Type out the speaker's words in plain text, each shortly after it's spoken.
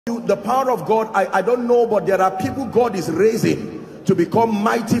The power of God, I don't know, but there are people God is raising to become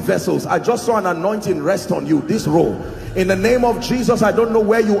mighty vessels. I just saw an anointing rest on you, this role. In the name of Jesus, I don't know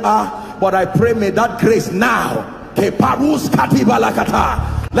where you are, but I pray may that grace now, let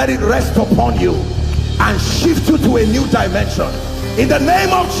it rest upon you and shift you to a new dimension. In the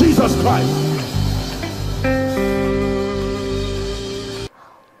name of Jesus Christ.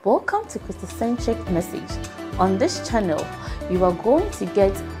 Welcome to Christocentric Message. On this channel, you are going to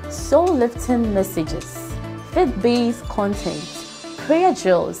get soul-lifting messages, faith-based content, prayer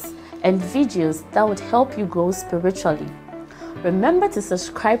drills, and videos that would help you grow spiritually. Remember to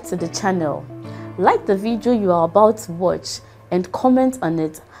subscribe to the channel, like the video you are about to watch, and comment on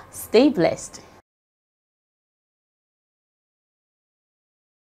it. Stay blessed.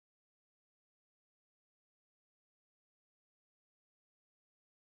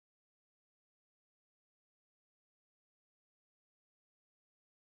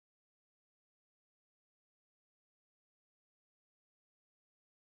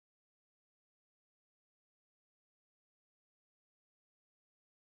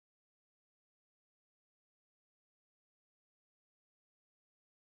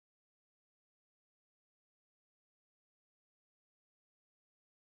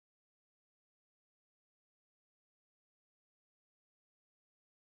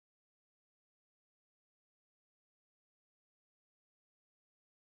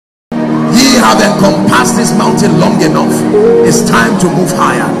 Have encompassed this mountain long enough. It's time to move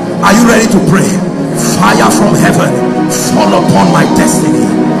higher. Are you ready to pray? Fire from heaven, fall upon my destiny.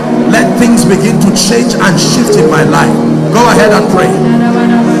 Let things begin to change and shift in my life. Go ahead and pray.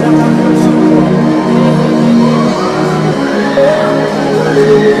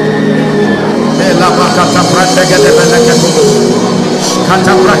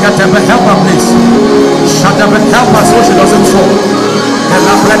 Help her, please. Shut up and help her so she doesn't fall.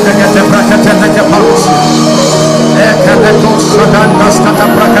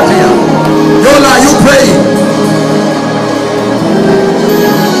 Yola, you pray.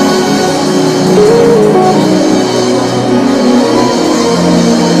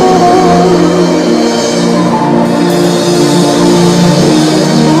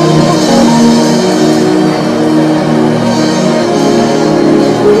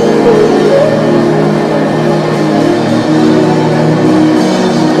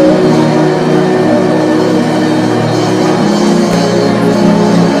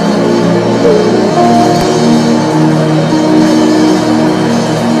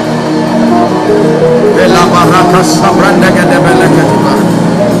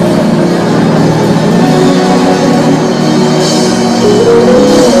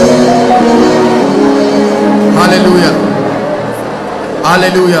 Hallelujah.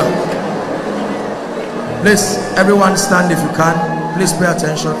 Hallelujah. Please, everyone stand if you can. Please pay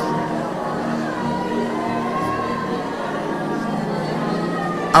attention.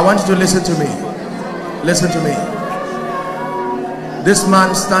 I want you to listen to me. Listen to me. This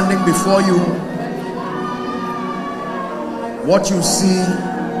man standing before you, what you see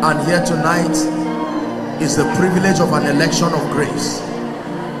and hear tonight is the privilege of an election of grace.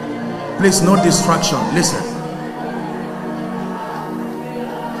 Please, no distraction. Listen.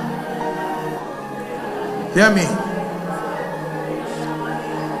 Hear me.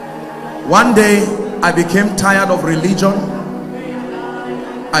 One day I became tired of religion.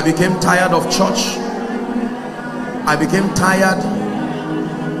 I became tired of church. I became tired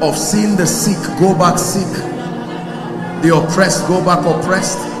of seeing the sick go back sick, the oppressed go back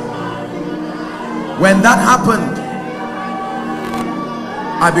oppressed. When that happened,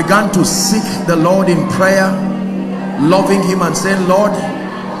 I began to seek the Lord in prayer, loving him and saying, Lord,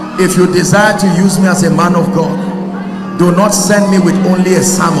 if you desire to use me as a man of God, do not send me with only a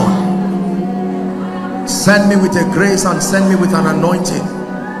sermon. Send me with a grace and send me with an anointing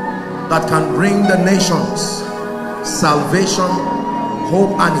that can bring the nations salvation,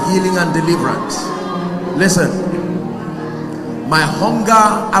 hope and healing and deliverance. Listen, my hunger,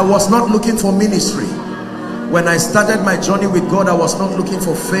 I was not looking for ministry. When I started my journey with God, I was not looking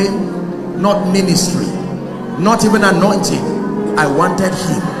for fame, not ministry, not even anointing. I wanted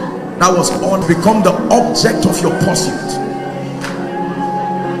him. That was all. Become the object of your pursuit.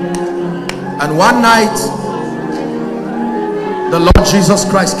 And one night, the Lord Jesus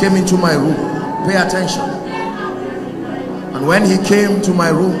Christ came into my room. Pay attention. And when he came to my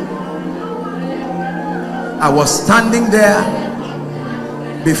room, I was standing there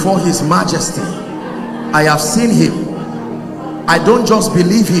before his majesty. I have seen him. I don't just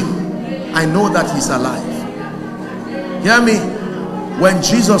believe him, I know that he's alive. Hear me. When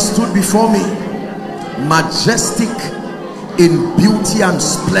Jesus stood before me, majestic in beauty and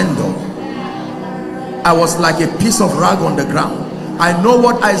splendor. I was like a piece of rag on the ground. I know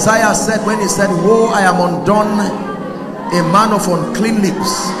what Isaiah said when he said, woe, I am undone, a man of unclean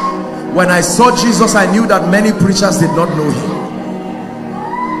lips. When I saw Jesus, I knew that many preachers did not know him.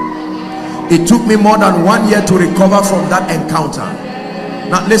 It took me more than 1 year to recover from that encounter.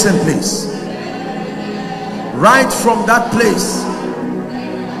 Now listen please. Right from that place,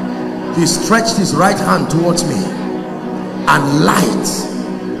 he stretched his right hand towards me, and light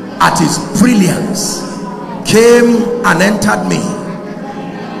at his brilliance came and entered me.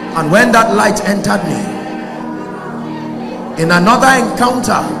 And when that light entered me, in another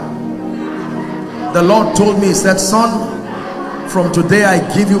encounter, the Lord told me, he said, son, from today I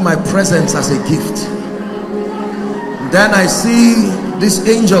give you my presence as a gift. Then I see this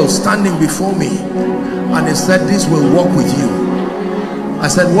angel standing before me, and he said, this will walk with you. I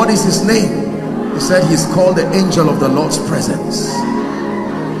said, what is his name? He said, he's called the angel of the Lord's presence.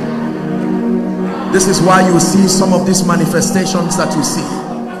 This is why you see some of these manifestations that you see.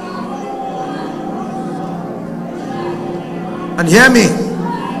 And hear me,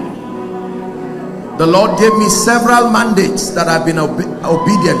 the Lord gave me several mandates that I've been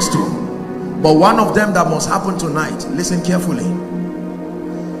obedient to, but one of them that must happen tonight, listen carefully.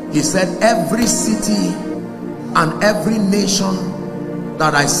 He said, every city and every nation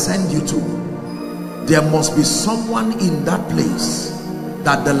that I send you to, there must be someone in that place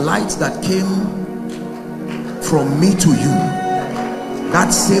that the light that came from me to you, that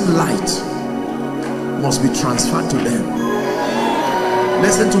same light must be transferred to them.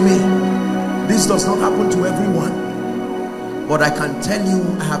 Listen to me, this does not happen to everyone, but I can tell you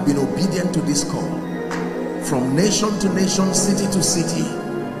I have been obedient to this call. From nation to nation, city to city,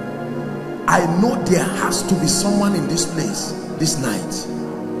 I know there has to be someone in this place this night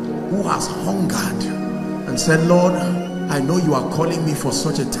who has hungered and said, Lord, I know you are calling me for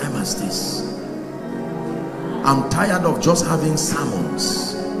such a time as this. I'm tired of just having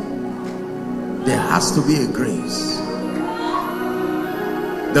sermons. There has to be a grace.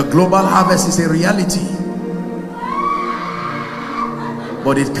 The global harvest is a reality,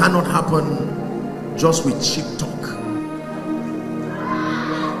 but it cannot happen just with cheap talk.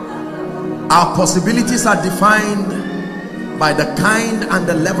 Our possibilities are defined by the kind and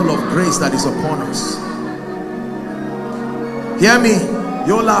the level of grace that is upon us. Hear me,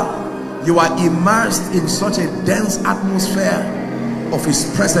 Yola, you are immersed in such a dense atmosphere of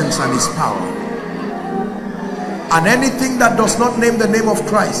his presence and his power. And anything that does not name the name of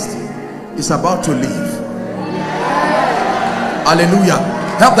Christ is about to leave. Hallelujah.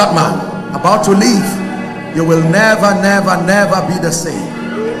 Help that man. About to leave. You will never, never, never be the same.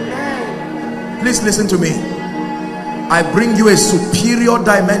 Please listen to me. I bring you a superior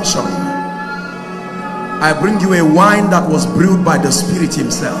dimension. I bring you a wine that was brewed by the Spirit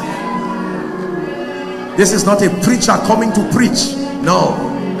himself. This is not a preacher coming to preach. No.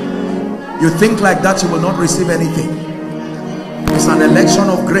 You think like that, you will not receive anything. It's an election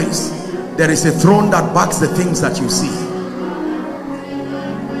of grace. There is a throne that backs the things that you see.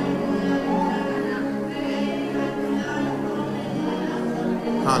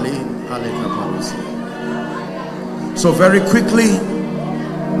 So very quickly,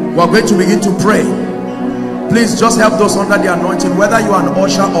 we're going to begin to pray. Please just help those under the anointing, whether you are an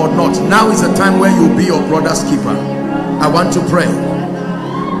usher or not. Now is the time where you'll be your brother's keeper. I want to pray.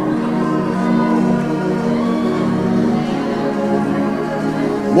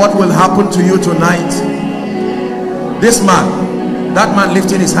 What will happen to you tonight? This man, that man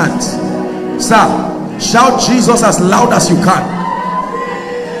lifting his hands. Sir, shout Jesus as loud as you can.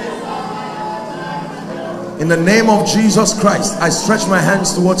 In the name of Jesus Christ, I stretch my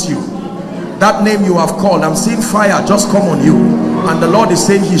hands towards you. That name you have called, I'm seeing fire just come on you. And the Lord is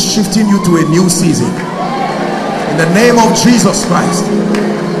saying he's shifting you to a new season. In the name of Jesus Christ,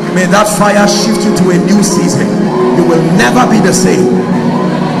 may that fire shift you to a new season. You will never be the same.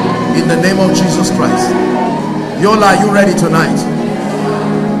 In the name of Jesus Christ. Yola, are you ready tonight?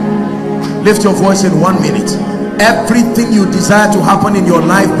 Lift your voice in 1 minute. Everything you desire to happen in your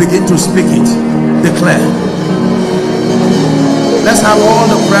life, begin to speak it. Declare. Let's have all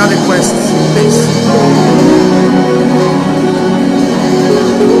the prayer requests, please.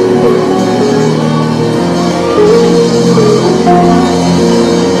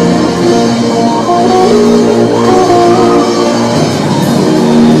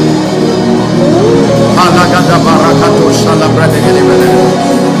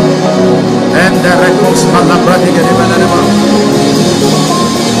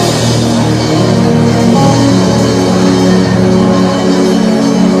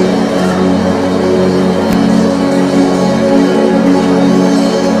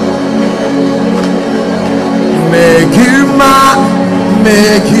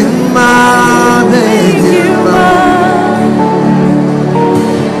 Make him mine, make him mine,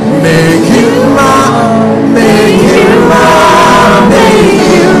 make him mine, make him mine, make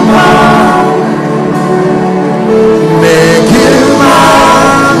him mine, make him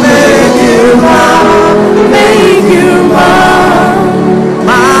mine, make him mine, make him mine,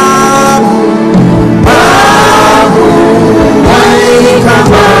 Babu, why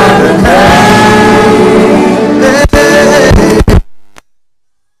come on?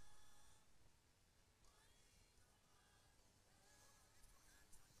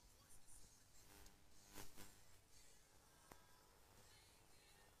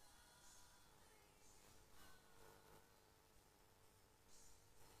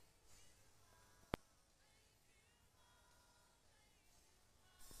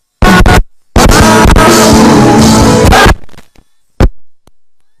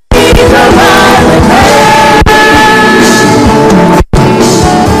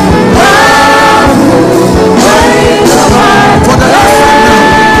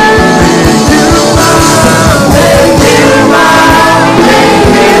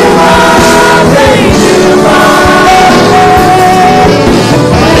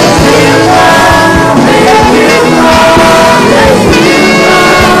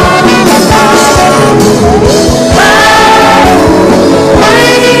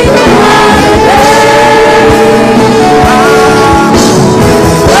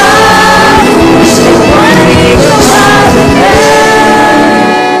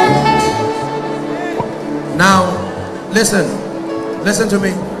 Listen to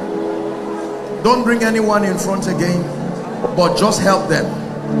me. Don't bring anyone in front again, but just help them.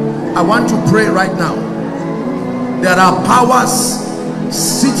 I want to pray right now. There are powers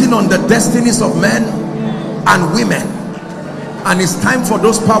sitting on the destinies of men and women, and it's time for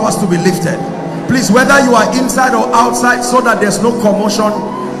those powers to be lifted. Please, whether you are inside or outside, so that there's no commotion,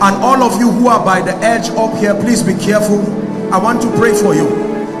 and all of you who are by the edge up here, please be careful. I want to pray for you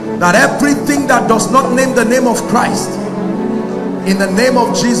that everything that does not name the name of Christ, in the name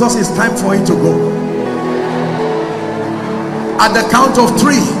of Jesus, it's time for it to go. At the count of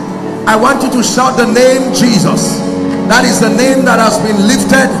 3, I want you to shout the name Jesus. That is the name that has been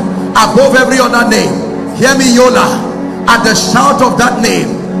lifted above every other name. Hear me, Yola. At the shout of that name,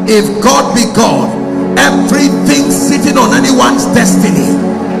 if God be God, everything sitting on anyone's destiny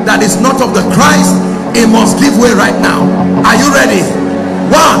that is not of the Christ, it must give way right now. Are you ready?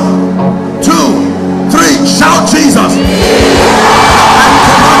 1, 2, 3. Shout Jesus. And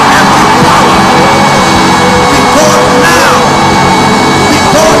command every power, be God now, be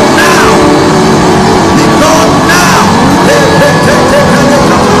God now, be God now.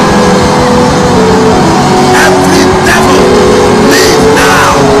 Every devil, leave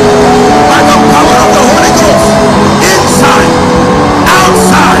now by the power of the Holy Ghost. Inside,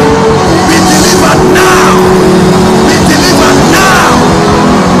 outside, be delivered now, be delivered now,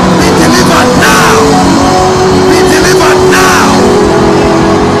 be delivered now, be delivered now.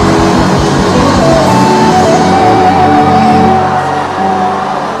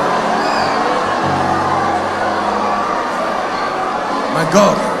 My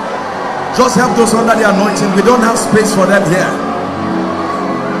God, just help those under the anointing. We don't have space for them here.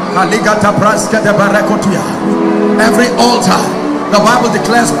 Every altar, the Bible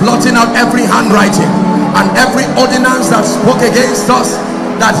declares, blotting out every handwriting and every ordinance that spoke against us,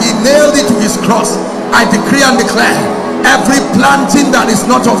 that he nailed it to his cross. I decree and declare, every planting that is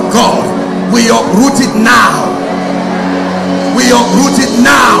not of God, we uproot it now. We uproot it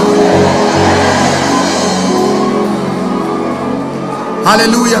now.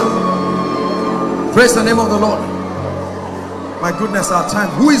 Hallelujah. Praise the name of the Lord. My goodness, our time.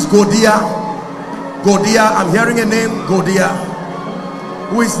 Who is Godia? Godia, I'm hearing a name, Godia.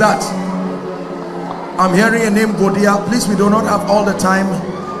 Who is that? I'm hearing a name, Godia. Please, we do not have all the time.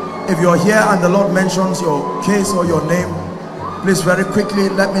 If you're here and the Lord mentions your case or your name, please very quickly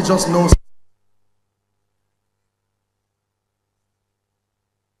let me just know.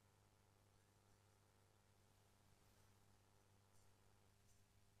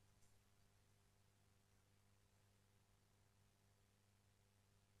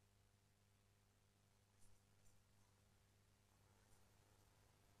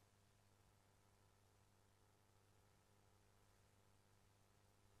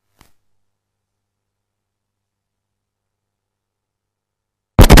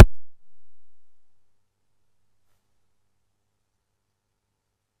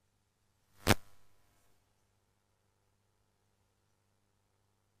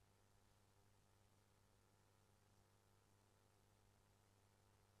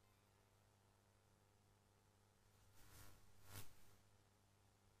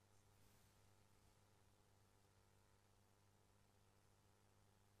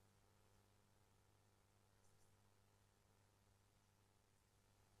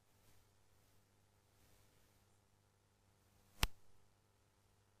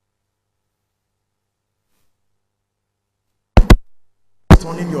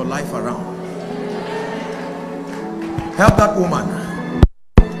 turning your life around. Help that woman.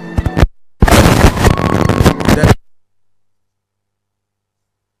 The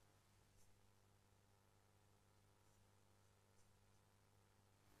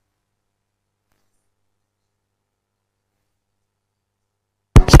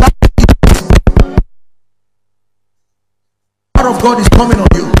power of God is coming on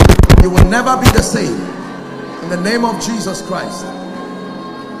you. You will never be the same. In the name of Jesus Christ,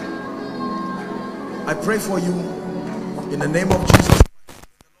 I pray for you. In the name of Jesus.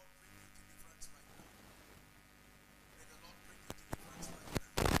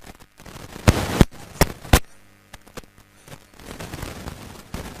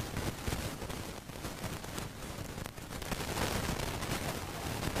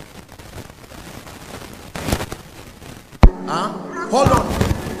 Hold on.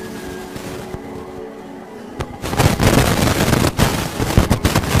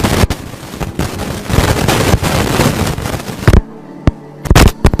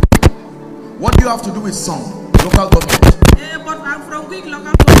 What do you have to do with song? Local government? But I'm from Quick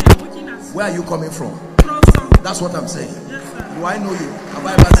Local Government. I'm working as. Where are you coming from? From Song. That's what I'm saying. Yes, sir. Do I know you? Have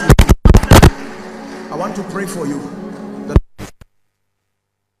I ever seen you? I want to pray for you.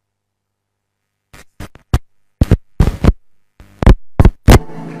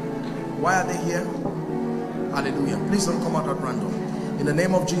 Why are they here? Hallelujah. Please don't come out at random. In the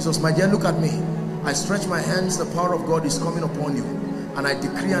name of Jesus, my dear, look at me. I stretch my hands. The power of God is coming upon you. And I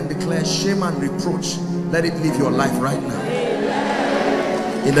decree and declare shame and reproach. Let it leave your life right now.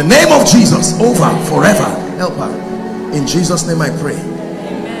 Amen. In the name of Jesus, over, forever. Help her. In Jesus' name I pray.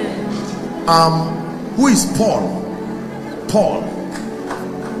 Amen. Who is Paul? Paul.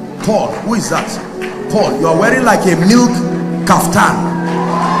 Paul. Who is that? Paul. You are wearing like a milk kaftan.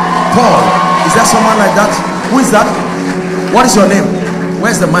 Paul. Is there someone like that? Who is that? What is your name?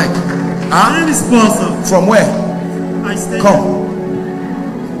 Where's the mic? My name is Paul, sir. From where? I stay. Come.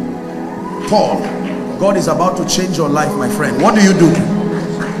 Paul, God is about to change your life, my friend. What do you do?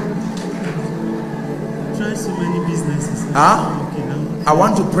 Try so many businesses. I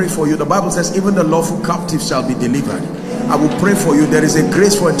want to pray for you. The Bible says even the lawful captive shall be delivered. I will pray for you. There is a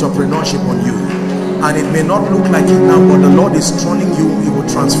grace for entrepreneurship on you, and it may not look like it now, but the Lord is turning you. He will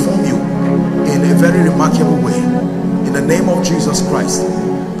transform you in a very remarkable way. In the name of Jesus Christ,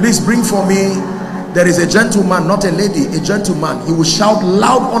 please bring for me. There is a gentleman, not a lady, a gentleman. He will shout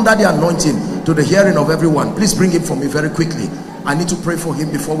loud under the anointing to the hearing of everyone. Please bring him for me very quickly. I need to pray for him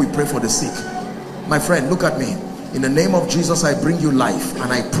before we pray for the sick. My friend, look at me. In the name of Jesus, I bring you life,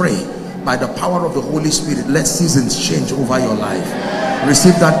 and I pray by the power of the Holy Spirit, let seasons change over your life.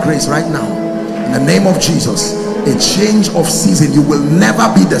 Receive that grace right now. In the name of Jesus, a change of season. You will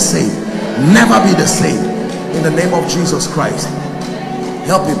never be the same. Never be the same. In the name of Jesus Christ.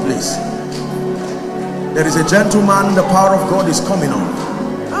 Help me, please. There is a gentleman, the power of God is coming on.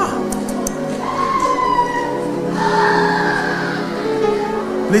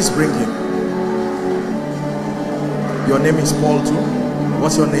 Please bring him. Your name is Paul too.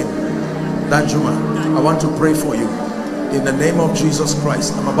 What's your name? Danjuma. I want to pray for you. In the name of Jesus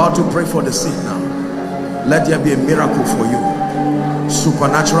Christ. I'm about to pray for the sick now. Let there be a miracle for you.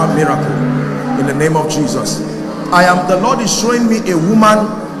 Supernatural miracle. In the name of Jesus. The Lord is showing me a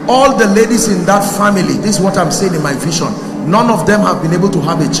woman. All the ladies in that family, this is what I'm saying in my vision, none of them have been able to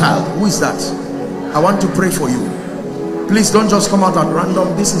have a child. Who is that? I want to pray for you. Please don't just come out at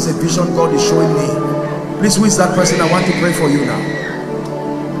random. This is a vision God is showing me. Please, who is that person? I want to pray for you now.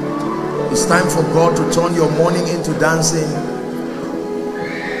 It's time for God to turn your mourning into dancing.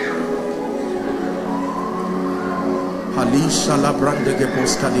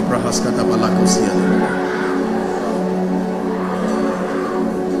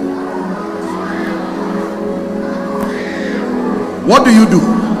 What do you do?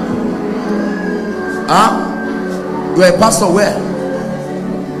 You are a pastor where?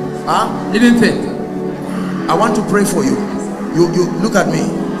 Didn't think. I want to pray for you. You look at me.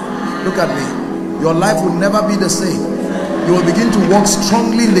 Look at me. Your life will never be the same. You will begin to walk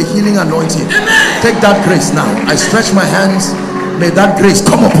strongly in the healing anointing. Amen. Take that grace now. I stretch my hands. May that grace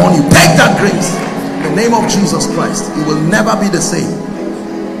come upon you. Take that grace. In the name of Jesus Christ. You will never be the same.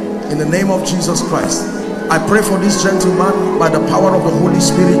 In the name of Jesus Christ. I pray for this gentleman by the power of the Holy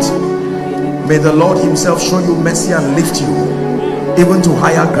Spirit. May the Lord himself show you mercy and lift you even to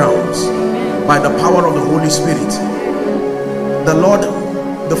higher grounds by the power of the Holy Spirit. The Lord,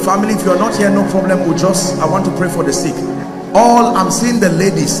 the family, if you are not here, no problem. I want to pray for the sick. I'm seeing the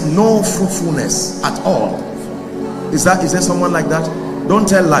ladies, no fruitfulness at all. Is there someone like that? Don't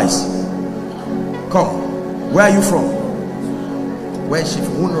tell lies. Come. Where are you from? Where is she?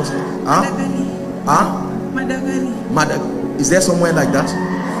 Who knows? Mother, is there somewhere like that?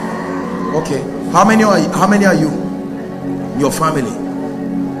 Okay. How many are you? Your family?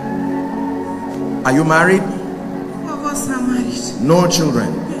 Are you married? All of us are married. No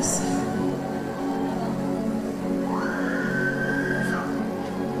children? Yes.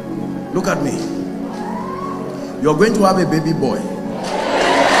 Look at me. You're going to have a baby boy.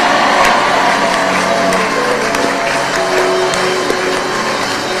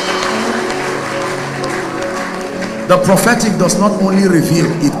 The prophetic does not only reveal,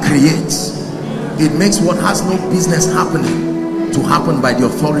 it creates. It makes what has no business happening to happen by the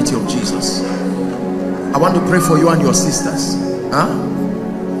authority of Jesus. I want to pray for you and your sisters.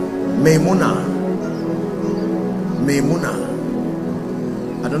 Maimuna.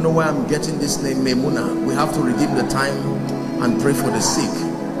 I don't know why I'm getting this name, Maimuna. We have to redeem the time and pray for the sick.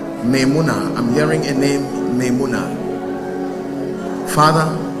 Maimuna. I'm hearing a name, Maimuna.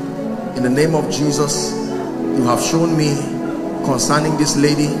 Father, in the name of Jesus, you have shown me concerning this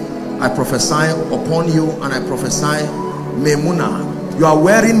lady. I prophesy upon you, and I prophesy, Maimuna, you are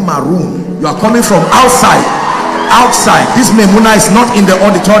wearing maroon. You are coming from outside. This Maimuna is not in the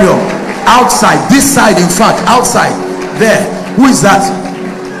auditorium. Outside, this side, in fact, outside there. Who is that?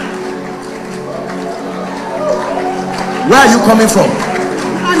 Where are you coming from?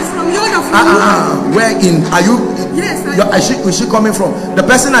 I'm from Yoda. Where in are you? Yes. Is she coming from? The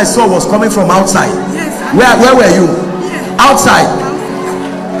person I saw was coming from outside. Yes. Where were you? Yeah. Outside.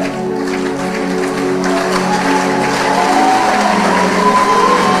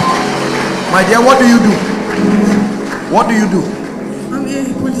 My dear, what do you do? What do you do? I'm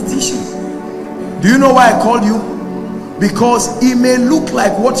a politician. Do you know why I called you? Because it may look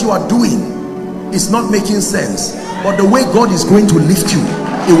like what you are doing is not making sense, but the way God is going to lift you,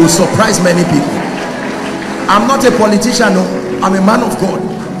 it will surprise many people. I'm not a politician, no. I'm a man of God.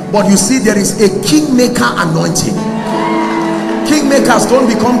 But you see, there is a kingmaker anointing. Kingmakers don't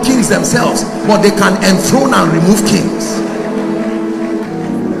become kings themselves, but they can enthrone and remove kings.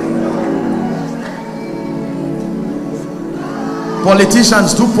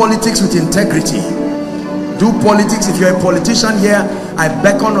 Politicians do politics with integrity. Do politics. If you're a politician here, I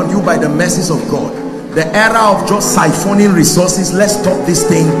beckon on you by the mercies of God. The era of just siphoning resources, let's stop this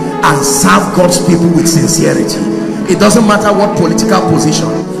thing and serve God's people with sincerity. It doesn't matter what political position,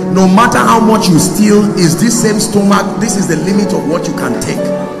 no matter how much you steal, is this same stomach, this is the limit of what you can take.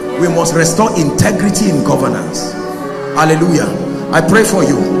 We must restore integrity in governance. Hallelujah. I pray for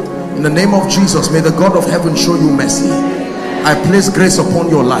you in the name of Jesus. May the God of heaven show you mercy. I place grace upon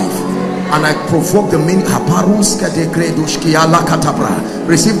your life, and I provoke the meaning.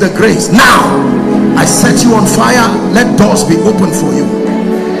 Receive the grace now. I set you on fire. Let doors be open for you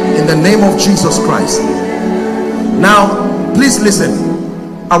in the name of Jesus Christ. Now please listen.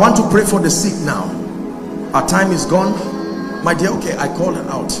 I want to pray for the sick now. Our time is gone, my dear. Okay, I call her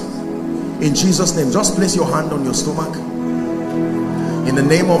out in Jesus' name. Just place your hand on your stomach. In the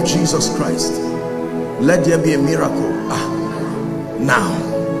name of Jesus Christ, let there be a miracle. Now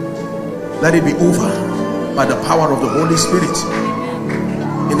let it be over by the power of the Holy Spirit.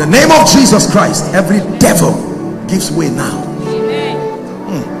 In the name of Jesus Christ, every devil gives way now.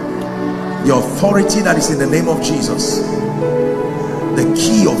 The authority that is in the name of Jesus, the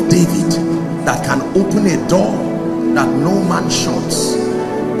key of David that can open a door that no man shuts,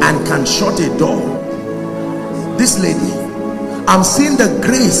 and can shut a door. This lady, I'm seeing the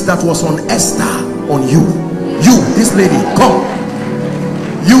grace that was on Esther on you. This lady, come.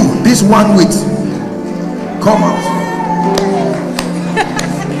 You, this one with, come out.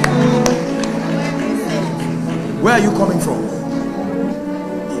 Where are you coming from?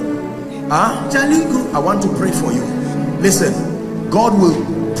 I want to pray for you. Listen, God will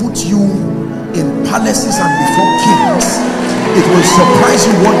put you in palaces and before kings. It will surprise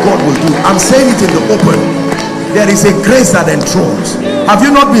you what God will do. I'm saying it in the open. There is a grace that enthrones. Have you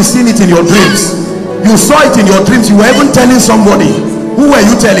not been seeing it in your dreams? You saw it in your dreams. You were even telling somebody. Who were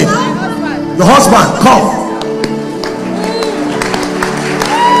you telling? Your husband. Come.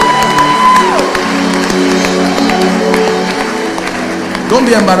 Don't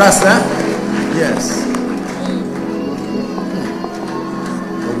be embarrassed, eh? Yes.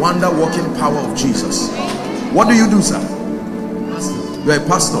 The wonder-working power of Jesus. What do you do, sir? You're a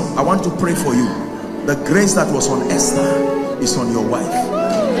pastor. I want to pray for you. The grace that was on Esther is on your wife.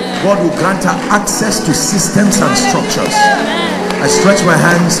 God will grant her access to systems and structures. I stretch my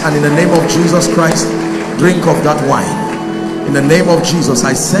hands, and in the name of Jesus Christ, drink of that wine. In the name of Jesus,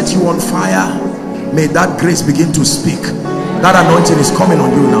 I set you on fire. May that grace begin to speak. That anointing is coming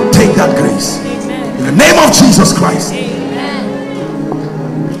on you now. Take that grace. In the name of Jesus Christ.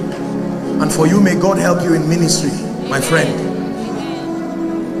 And for you, may God help you in ministry, my friend.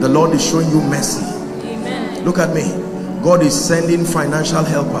 The Lord is showing you mercy. Look at me. God is sending financial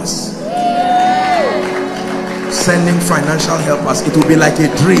helpers. Sending financial helpers. It will be like a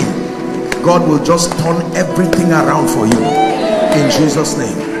dream. God will just turn everything around for you in Jesus'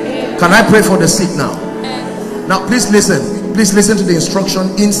 name. Can I pray for the sick now? Now please listen to the instruction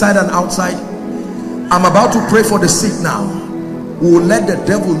inside and outside. I'm about to pray for the sick now. We will let the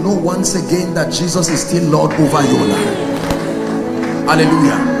devil know once again that Jesus is still Lord over your life.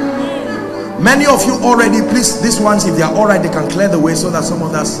 Hallelujah. Many of you already, please, these ones, if they are all right, they can clear the way so that some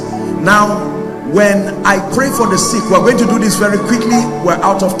others. Now when I pray for the sick, we're going to do this very quickly. We're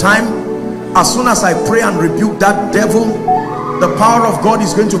out of time. As soon as I pray and rebuke that devil, the power of God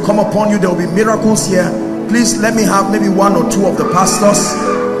is going to come upon you. There will be miracles here. Please let me have maybe one or two of the pastors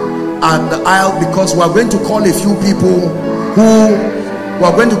at the aisle, because we're going to call a few people who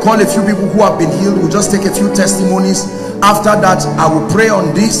have been healed. We'll just take a few testimonies. After that, I will pray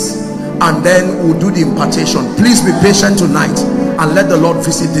on this and then we'll do the impartation. Please be patient tonight and let the Lord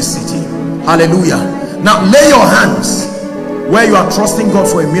visit this city. Hallelujah. Now lay your hands where you are trusting God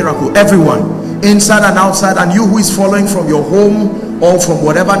for a miracle. Everyone, inside and outside, and you who is following from your home or from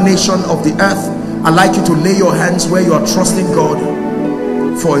whatever nation of the earth, I'd like you to lay your hands where you are trusting God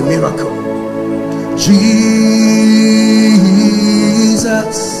for a miracle. Jesus,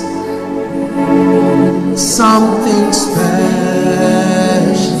 something special,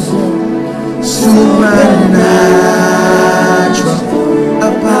 supernatural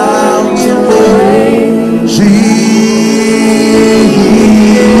about your name. Jesus,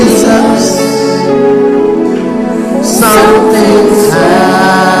 something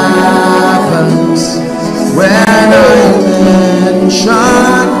happens when I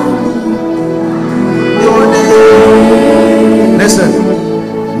mention your name. Listen,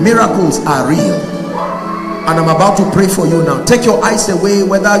 miracles are real, and I'm about to pray for you now. Take your eyes away,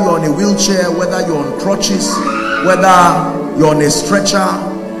 whether you're on a wheelchair, whether you're on crutches, whether you're on a stretcher,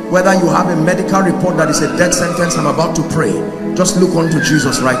 whether you have a medical report that is a death sentence. I'm about to pray. Just look unto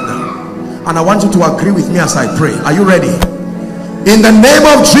Jesus right now, and I want you to agree with me as I pray. Are you ready? In the name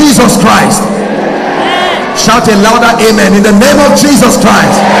of Jesus Christ. Shout a louder amen. In the name of Jesus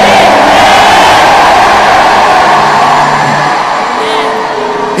Christ.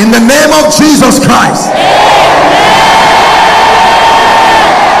 In the name of Jesus Christ.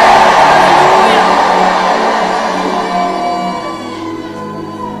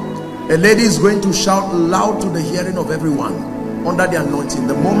 A lady is going to shout loud to the hearing of everyone under the anointing.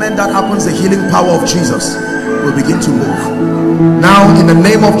 The moment that happens, the healing power of Jesus will begin to move. Now, in the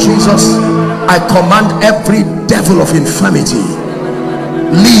name of Jesus, I command every devil of infirmity,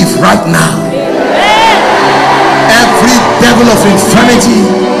 leave right now. Every devil of infirmity,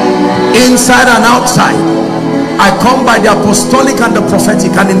 inside and outside, I come by the apostolic and the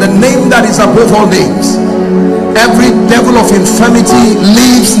prophetic, and in the name that is above all names, every devil of infirmity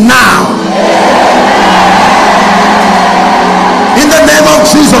leaves now. In the name of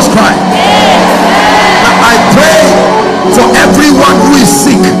Jesus Christ. Now I pray for everyone who is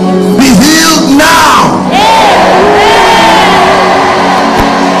sick, be healed now.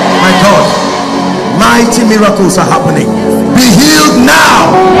 My God, mighty miracles are happening. Be healed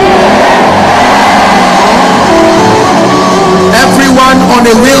now. Everyone on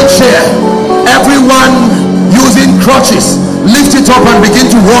a wheelchair, everyone using crutches, lift it up and begin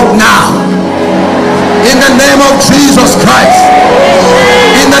to walk now. In the name of Jesus Christ.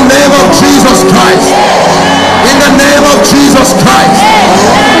 In the name of Jesus Christ. In the name of Jesus Christ.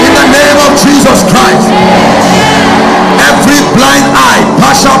 In the name of Jesus Christ. Every blind eye,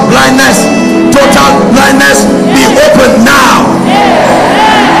 partial blindness, total blindness, be opened now.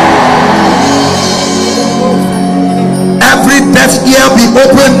 Every deaf ear be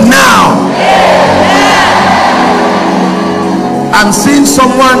opened now. I'm seeing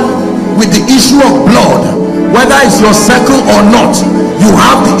someone with the issue of blood, whether it's your circle or not. You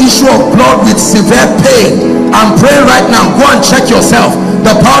have the issue of blood with severe pain. I'm praying right now. Go and check yourself.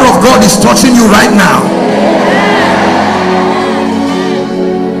 The power of God is touching you right now.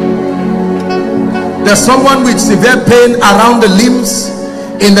 There's someone with severe pain around the limbs.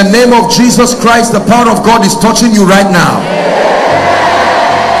 In the name of Jesus Christ, the power of God is touching you right now.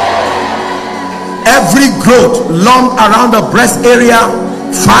 Every growth, lump around the breast area,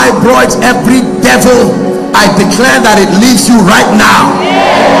 fibroids, every devil, I declare that it leaves you right now.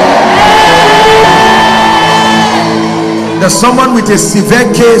 There's someone with a severe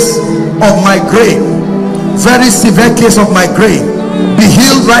case of migraine, very severe case of migraine. Be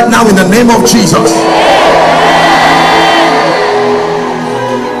healed right now in the name of Jesus.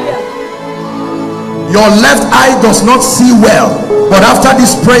 Your left eye does not see well, but after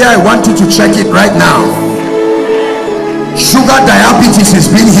this prayer I want you to check it right now. Sugar diabetes is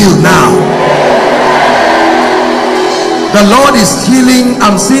being healed now. The Lord is healing.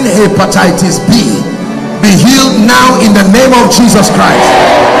 I'm seeing hepatitis B be healed now in the name of Jesus Christ.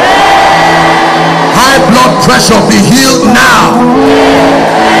 High blood pressure be healed now.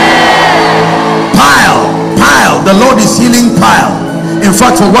 Pile, the Lord is healing pile. In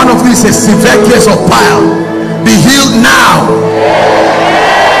fact, for one of you it's a severe case of pile. Be healed now.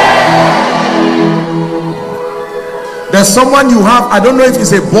 There's someone you have, I don't know if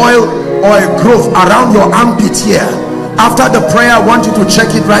it's a boil or a growth around your armpit here. After the prayer, I want you to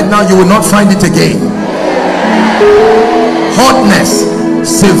check it right now. You will not find it again. Hotness,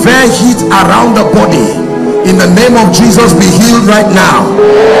 severe heat around the body. In the name of Jesus, be healed right now.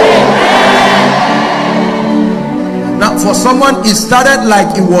 Now, for someone, it started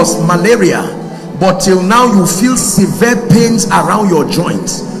like it was malaria, but till now you feel severe pains around your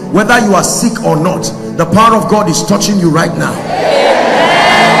joints. Whether you are sick or not, the power of God is touching you right now. Amen.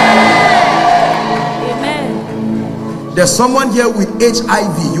 There's someone here with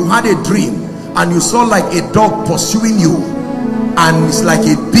HIV. You had a dream and you saw like a dog pursuing you, and it's like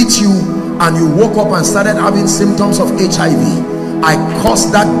it bit you, and you woke up and started having symptoms of HIV. I curse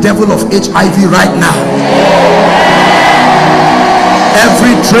that devil of HIV right now.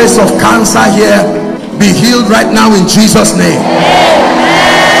 Every trace of cancer here be healed right now in Jesus' name.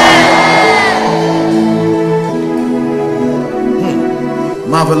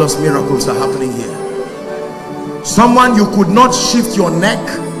 Marvelous miracles are happening here. Someone, you could not shift your neck.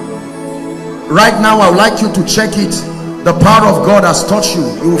 Right now I would like you to check it. The power of God has touched you.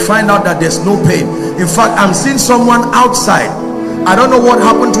 You will find out that there's no pain. In fact, I'm seeing someone outside. I don't know what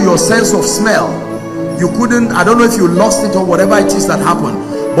happened to your sense of smell. You couldn't, I don't know if you lost it or whatever it is that happened,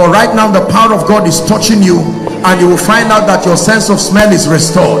 but right now the power of God is touching you, and you will find out that your sense of smell is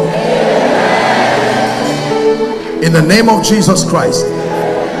restored. In the name of Jesus Christ.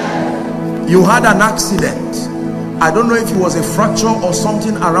 You had an accident. I don't know if it was a fracture or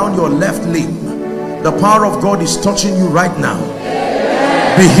something around your left limb. The power of God is touching you right now.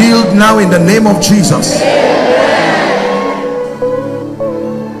 Be healed now in the name of Jesus.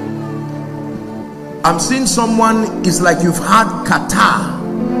 I'm seeing someone, is like you've had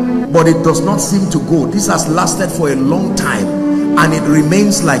catarrh, but it does not seem to go. This has lasted for a long time and it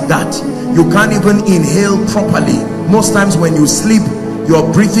remains like that. You can't even inhale properly. Most times when you sleep,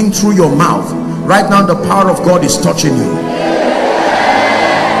 you're breathing through your mouth. Right now the power of God is touching you.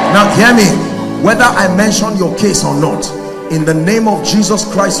 Now hear me, whether I mention your case or not, in the name of Jesus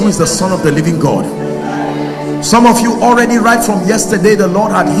Christ, who is the Son of the living God. Some of you already, right from yesterday, the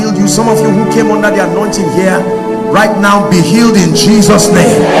Lord had healed you. Some of you who came under the anointing here, right now be healed in Jesus'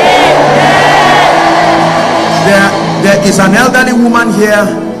 name. There is an elderly woman here.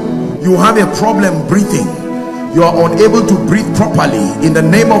 You have a problem breathing. You are unable to breathe properly. In the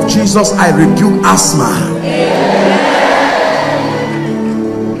name of Jesus, I rebuke asthma.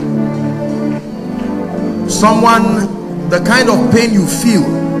 Someone, the kind of pain you feel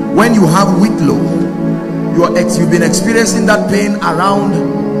when you have whitlow, you've been experiencing that pain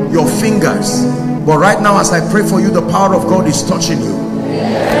around your fingers, but right now as I pray for you, the power of God is touching you.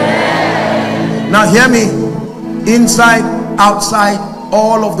 Now hear me, inside, outside,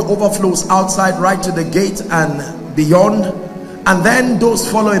 all of the overflows outside, right to the gate and beyond, and then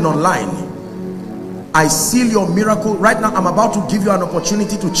those following online, I seal your miracle right now. I'm about to give you an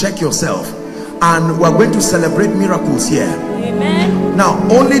opportunity to check yourself, and we're going to celebrate miracles here. Amen. Now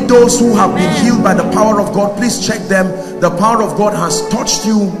only those who have been healed by the power of God, please check them. The power of God has touched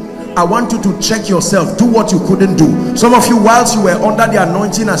you. I want you to check yourself. Do what you couldn't do. Some of you, whilst you were under the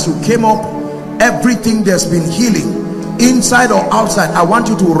anointing, as you came up, everything, there's been healing inside or outside. I want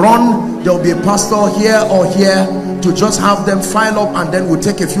you to run. There will be a pastor here or here to just have them file up, and then we'll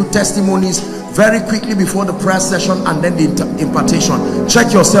take a few testimonies very quickly before the prayer session and then the impartation.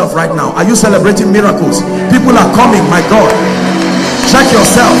 Check yourself right now. Are you celebrating miracles? People are coming, my God. Check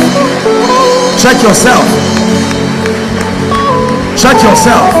yourself. Check yourself. Check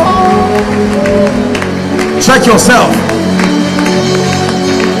yourself. Check yourself.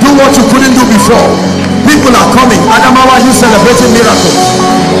 Do what you couldn't do before. People are coming. Adamawa, are you celebrating miracles?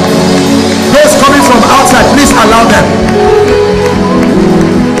 Those coming from outside, please allow them.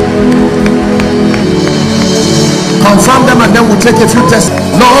 Confirm them and then we'll take a few tests.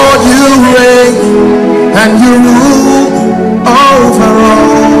 Lord, you reign and you rule over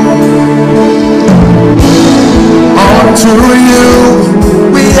all. Unto you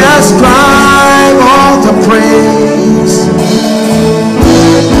we ascribe all the praise.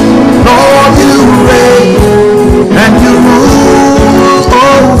 Lord, you reign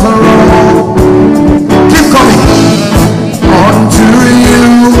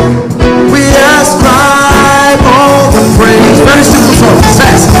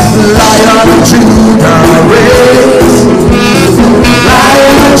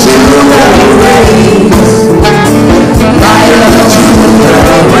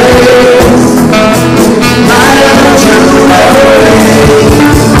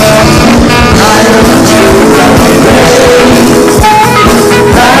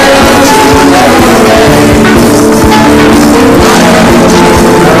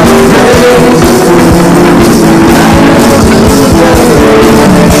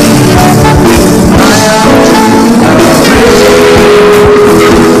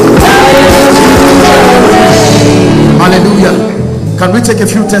Can we take a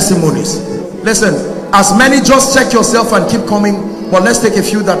few testimonies? Listen, as many, just check yourself and keep coming. But let's take a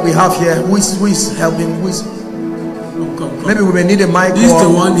few that we have here. Who is helping? Who is? Come. Maybe we may need a mic. This is the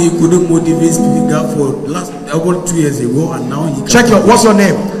one he couldn't motivate speaker for about 2 years ago, and now he check your. What's your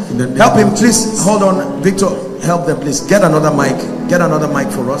name? Help him, please. Hold on, Victor. Help them, please. Get another mic. Get another mic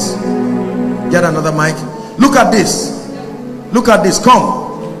for us. Get another mic. Look at this. Look at this.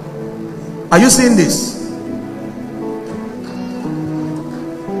 Come. Are you seeing this?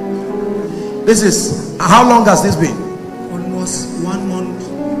 This is, how long has this been? Almost 1 month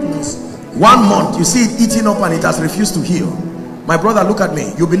plus. 1 month. You see it eating up and it has refused to heal. My brother, look at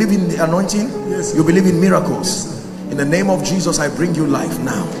me. You believe in the anointing? Yes. You believe in miracles? Yes. In the name of Jesus, I bring you life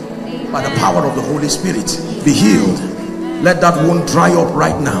now. By the power of the Holy Spirit, be healed. Let that wound dry up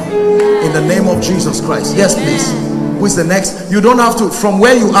right now. In the name of Jesus Christ. Yes, please. Who is the next? You don't have to. From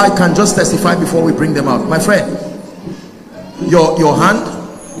where you are, I can just testify before we bring them out. My friend, your hand.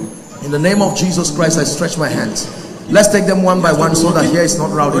 In the name of Jesus Christ, I stretch my hands. Let's take them one by one so that here is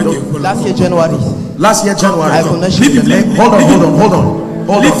not rowdy. Last year January. Last year January. Hold on.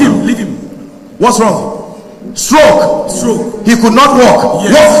 Leave him. What's wrong? Stroke. He could not walk.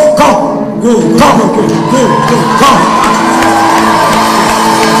 Yes. Walk. Come. Go. Come.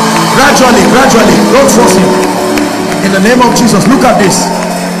 Gradually. Don't force him. In the name of Jesus, look at this.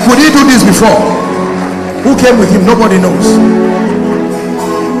 Could he do this before? Who came with him? Nobody knows.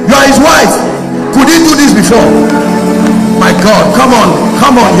 You are his wife. Could he do this before? My God, come on,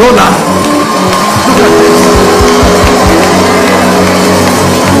 Yola. Look at this.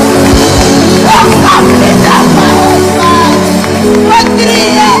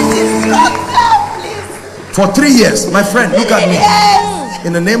 For 3 years, my friend, look at me.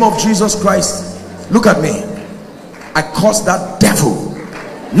 In the name of Jesus Christ, look at me. I curse that devil.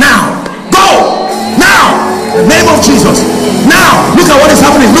 Now, go! Now! In the name of Jesus. Now, look at what is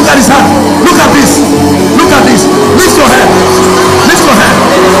happening. Look at his hand. Look at this. Look at this. Lift your hand. Lift your hand.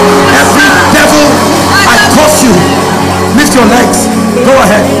 Every devil, I curse you. Lift your legs. Go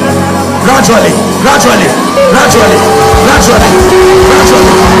ahead. Gradually. In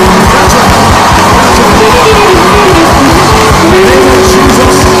the name of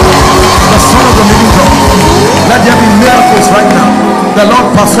Jesus, the Son of the living God, let there be miracles right now. The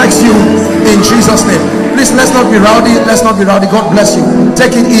Lord perfects you in Jesus' name. Please, let's not be rowdy. God bless you.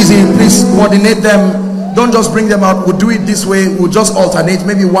 Take it easy. Please coordinate them. Don't just bring them out. We'll do it this way. We'll just alternate,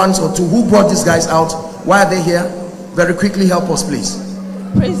 maybe once or two. Who brought these guys out? Why are they here? Very quickly, help us, please.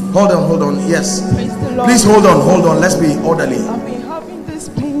 Hold on. Yes. Please hold on. Let's be orderly. I've been having this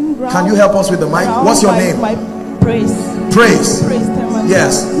pain. Can you help us with the mic? What's your name? Praise.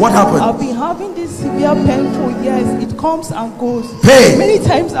 Yes. What happened? I've been having this severe pain for years. It comes and goes. Pain. Many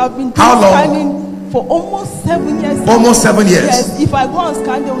times I've been scanning for almost 7 years. Almost 7 years. Yes. If I go and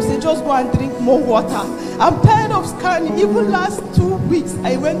scan, they will say just go and drink more water. I'm tired of scanning. Even last 2 weeks,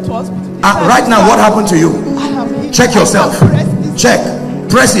 I went to hospital. Right now, what happened to you? Check yourself. Check.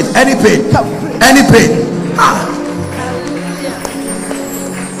 Press it. Any pain?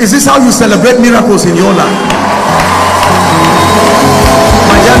 Is this how you celebrate miracles in your life?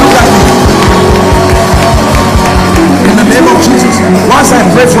 My dear, look at me. In the name of Jesus, once I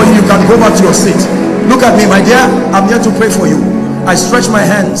pray for you, you can go back to your seat. Look at me, my dear. I'm here to pray for you. I stretch my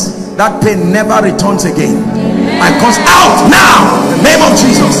hands. That pain never returns again. I cast out now. In the name of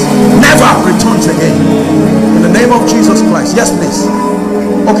Jesus, never returns again. In the name of Jesus Christ. Yes, please.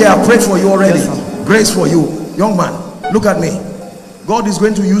 Okay, I prayed for you already. Yes, grace for you. Young man, look at me. God is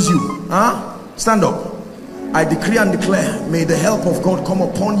going to use you. Stand up. I decree and declare, may the help of God come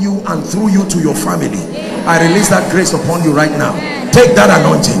upon you and through you to your family. I release that grace upon you right now. Take that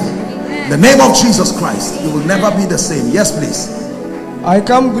anointing. In the name of Jesus Christ, you will never be the same. Yes, please. I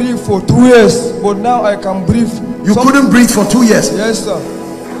can't breathe for 2 years, but now I can breathe. You couldn't breathe for 2 years? Yes, sir.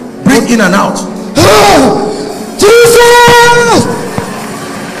 Breathe in and out. Jesus!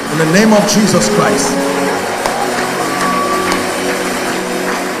 In the name of Jesus Christ.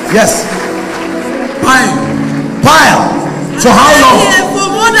 Yes. Pile. For how long? For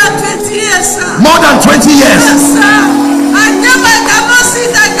more than 20 years, sir. More than 20 years? Yes, sir. I cannot sit,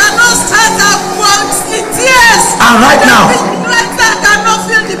 I cannot stand up in tears. And right now? Right now, I cannot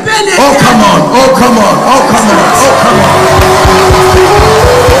feel the pain again. Oh, come on.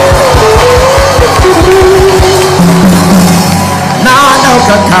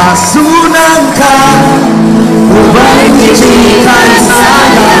 Sunanka ubangiji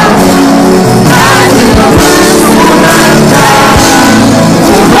kansaya sunanka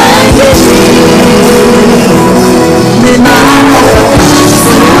ubangiji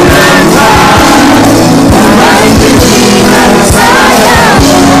sunanka ubangiji kansaya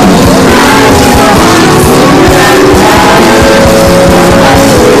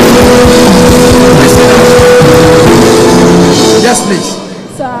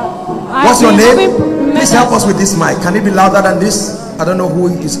What's your name? Please help us with this mic. Can it be louder than this? I don't know who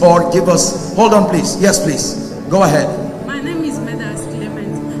is, or give us. Hold on, please. Yes, please. Go ahead. My name is Clement.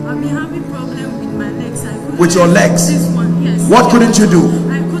 I've been having problem with my legs. With your legs? This one, yes. What couldn't you do?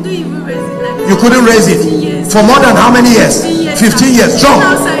 I couldn't even raise it. Like you couldn't raise it? For more than how many years? 15 years. Jump.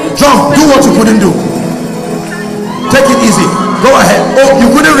 Jump. Do what you couldn't do. Take it easy. Go ahead. Oh, you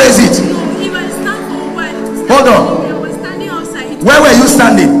couldn't raise it. If I stand for a while, hold on. I was standing outside. Where were you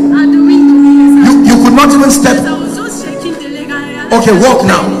standing? At the window. You could not even step. I was just shaking the leg. Okay, walk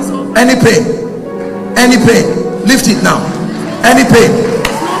now. Any pain? Any pain? Lift it now. Any pain?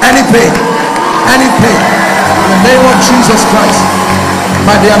 Any pain? Any pain? In the name of Jesus Christ,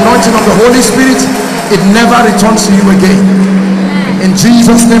 by the anointing of the Holy Spirit, it never returns to you again. In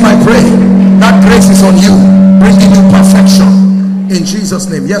Jesus' name I pray. That grace is on you, bringing you perfection. In Jesus'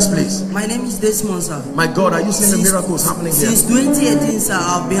 name. Yes, please. My name is Desmond, sir. My God, are you seeing the miracles happening here? Since 2018, sir,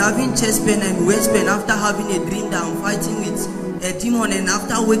 I've been having chest pain and waist pain after having a dream that I'm fighting with a demon, and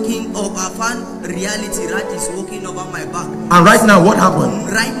after waking up, I found reality rat is walking over my back. And right now, what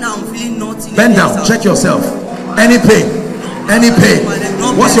happened? Right now, I'm feeling nothing. Bend down, check yourself. Any pain? Any pain?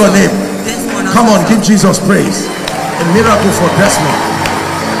 What's your name? Come on, give Jesus praise. A miracle for Desmond.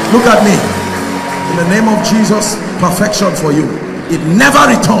 Look at me. In the name of Jesus, perfection for you. It never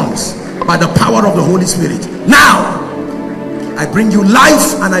returns by the power of the Holy Spirit. Now, I bring you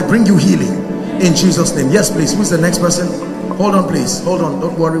life and I bring you healing in Jesus' name. Yes, please. Who's the next person? Hold on, please. Hold on.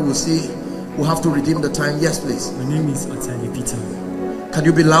 Don't worry. We'll see. We'll have to redeem the time. Yes, please. My name is Ateli Peter. Can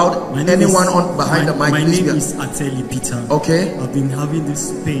you be loud? Anyone on behind the mic? My name is Ateli Peter. Okay. I've been having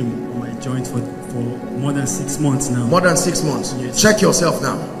this pain on my joint for more than 6 months now. More than 6 months. Yes. Check yourself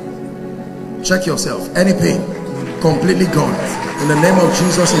now. Check yourself. Any pain? Completely gone. In the name of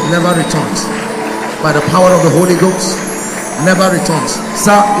Jesus, it never returns. By the power of the Holy Ghost, never returns.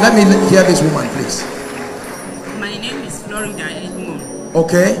 Sir, let me hear this woman, please. My name is Florida Edmond.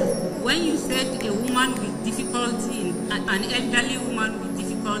 Okay. When you said a woman with difficulty, an elderly woman with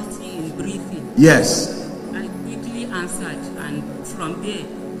difficulty in breathing, yes, I quickly answered, and from there,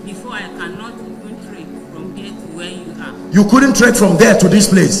 before I cannot even trek from there to where you are. You couldn't trek from there to this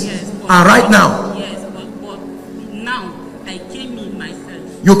place? Yes. And right now? Yes, but now I came in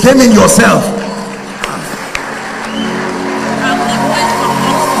myself. You came in yourself?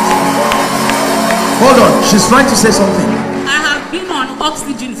 Hold on, she's trying to say something. I have been on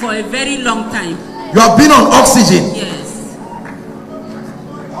oxygen for a very long time. You have been on oxygen? Yes.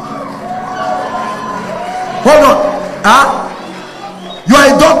 Hold on. You are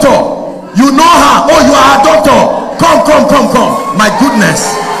a doctor. You know her. Oh, you are a doctor. Come. My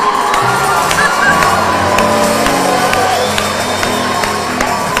goodness.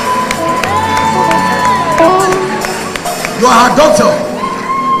 You are a doctor.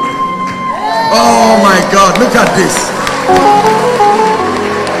 Oh my God, look at this.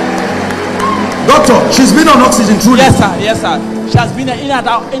 Doctor, she's been on oxygen truly. Yes, sir. Yes, sir. She has been in and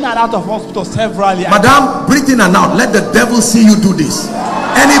out of hospital severally. Madam, breathe in and out. Let the devil see you do this.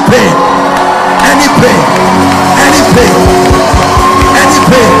 Any pain, any pain, any pain, any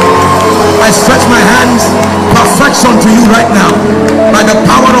pain. I stretch my hands, perfection to you right now by the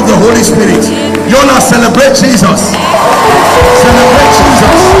power of the Holy Spirit. Yola, celebrate Jesus. Celebrate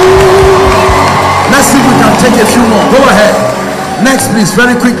Jesus. Let's see if we can take a few more. Go ahead. Next, please,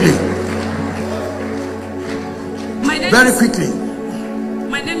 very quickly. Very quickly.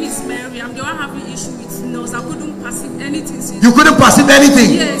 My name is Mary. I'm the one having issue with nose. I couldn't perceive anything. You couldn't perceive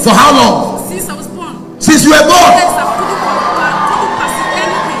anything? Yes. For how long? Since I was born. Since you were born? Yes, I couldn't perceive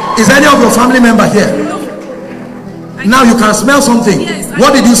anything. Is any of your family member here? No. Now you can smell something. Yes.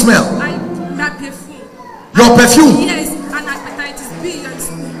 What did you smell? That perfume. Your perfume? Yes, and hepatitis B.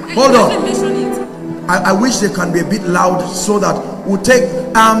 Hold on. I wish they can be a bit loud so that we'll take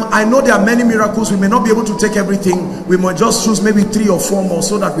I know there are many miracles. We may not be able to take everything. We might just choose maybe 3 or 4 more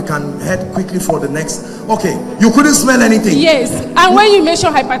so that we can head quickly for the next. Okay, you couldn't smell anything? Yes, and when you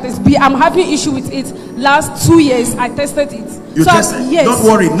mention hepatitis B, I'm having issue with it. Last 2 years I tested it. You tested? Yes. Don't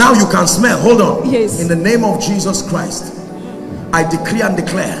worry, now you can smell. Hold on. Yes. In the name of Jesus Christ, I decree and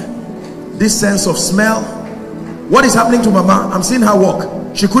declare this sense of smell. What is happening to Mama? I'm seeing her walk.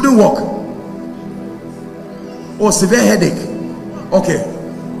 She couldn't walk. Oh, severe headache. Okay.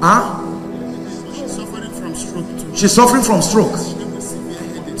 She's suffering from stroke too. She's suffering from stroke.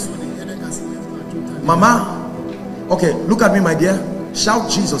 Mama, okay, look at me, my dear. Shout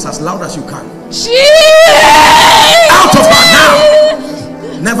Jesus as loud as you can. Out of her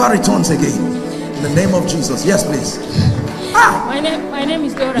now. Never returns again. In the name of Jesus. Yes, please. My name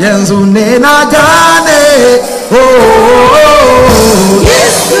is Dora. Yes.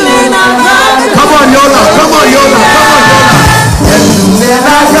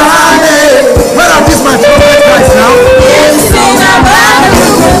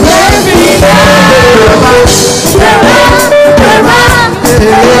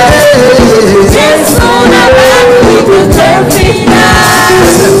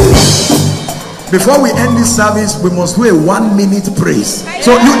 Before we end this service, we must do a 1 minute praise.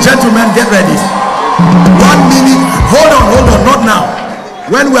 So you gentlemen, get ready. 1 minute. Hold on, not now.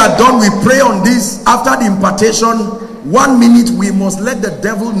 When we are done, we pray on this. After the impartation, 1 minute, we must let the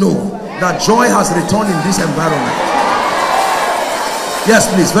devil know that joy has returned in this environment.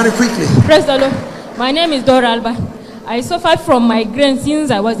 Yes, please, very quickly. Praise the Lord. My name is Dora Alba. I suffered from migraine since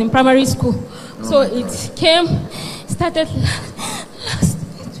I was in primary school. So it started last.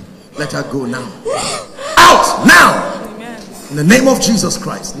 Let her go now. Out now. Amen. In the name of Jesus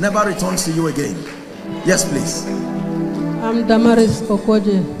Christ. Never returns to you again. Yes, please. I'm Damaris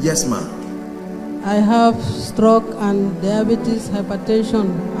Okoje. Yes, ma'am. I have stroke and diabetes, hypertension,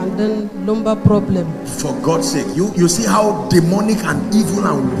 and then lumbar problem. For God's sake, you see how demonic and evil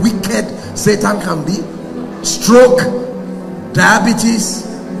and wicked Satan can be? Stroke, diabetes,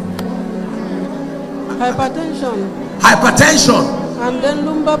 hypertension, and then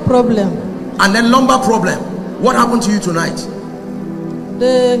lumbar problem. What happened to you tonight?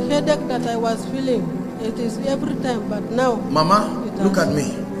 The headache that I was feeling, it is every time, but now. Mama, look at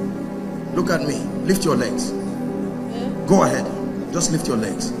me. Look at me. Lift your legs. Yeah. Go ahead. Just lift your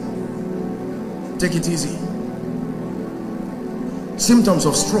legs. Take it easy. Symptoms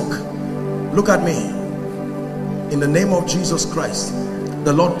of stroke. Look at me. In the name of Jesus Christ,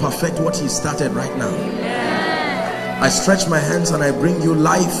 the Lord perfect what he started right now. Yeah. I stretch my hands and I bring you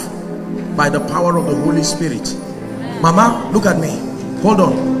life by the power of the Holy Spirit. Mama, look at me. Hold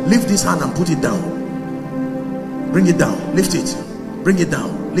on. Lift this hand and put it down. Bring it down. Lift it. Bring it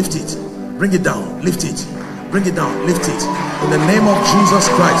down. Lift it. Bring it down. Lift it. Bring it down. Lift it. In the name of Jesus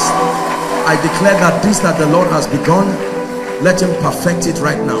Christ, I declare that this that the Lord has begun, let him perfect it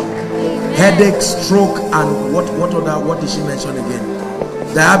right now. Headache, stroke, and what did she mention again?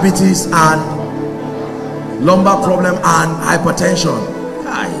 Diabetes and lumbar problem and hypertension.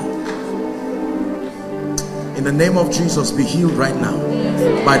 In the name of Jesus, be healed right now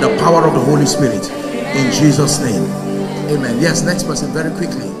by the power of the Holy Spirit. In Jesus' name. Amen. Yes, next person, very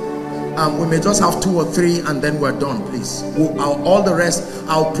quickly. We may just have 2 or 3 and then we're done, please. All the rest,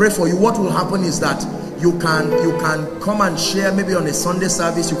 I'll pray for you. What will happen is that you can come and share, maybe on a Sunday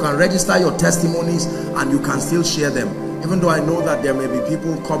service. You can register your testimonies and you can still share them. Even though I know that there may be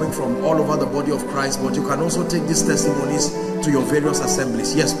people coming from all over the body of Christ, but you can also take these testimonies to your various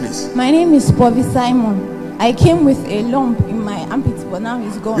assemblies. Yes, please. My name is Bobby Simon. I came with a lump in my armpit, but now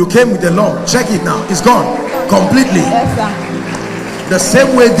it's gone. You came with a lump. Check it now. It's gone completely. Yes, sir. The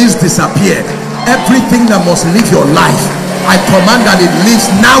same way this disappeared, everything that must leave your life, I command that it leaves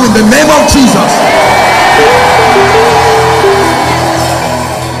now in the name of Jesus.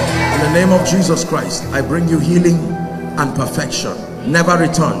 In the name of Jesus Christ, I bring you healing and perfection. Never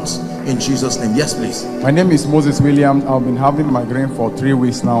returns in Jesus' name. Yes, please. My name is Moses Williams. I've been having migraine for 3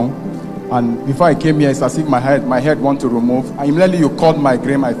 weeks now. And before I came here, it's as if my head want to remove. And immediately you called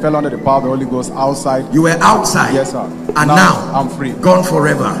migraine. I fell under the power of the Holy Ghost outside. You were outside? Yes, sir. And now I'm free. Gone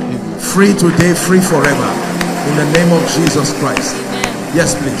forever. Free today, free forever. In the name of Jesus Christ.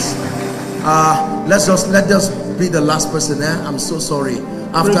 Yes, please. Let us be the last person there. I'm so sorry.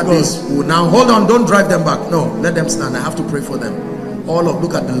 After this, we'll now hold on. Don't drive them back. No, let them stand. I have to pray for them.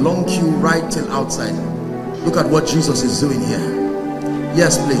 Look at the long queue right till outside. Look at what Jesus is doing here.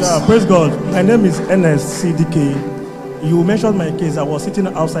 Yes, please. Yeah, praise God. My name is NSCDK. You mentioned my case. I was sitting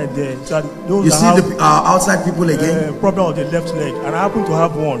outside there. So you see the outside people again? Problem of the left leg, and I happen to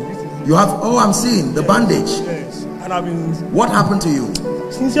have one. You have? Oh, I'm seeing the bandage. Yes, and I've been. What happened to you?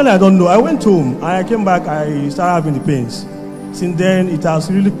 Sincerely, I don't know. I went home and I came back. I started having the pains. Since then, it has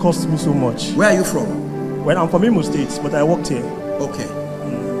really cost me so much. Where are you from? Well, I'm from Imo State, but I worked here. Okay.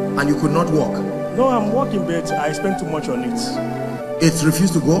 And you could not walk? No, I'm walking, but I spent too much on it. It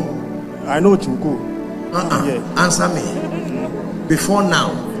refused to go? I know it will go. Yeah. Answer me. Before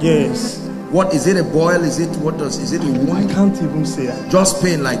now? Yes. What is it? A boil? Is it a wound? I can't even say. Just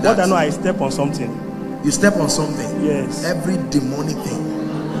pain like that? What I know, I step on something. You step on something? Yes. Every demonic thing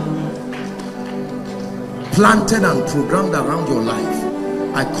planted and programmed around your life,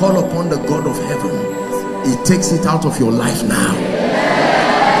 I call upon the God of heaven. He takes it out of your life now.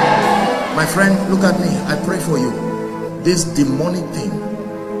 My friend, look at me. I pray for you. This demonic thing,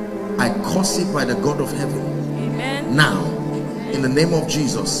 I curse it by the God of heaven. Amen. Now, in the name of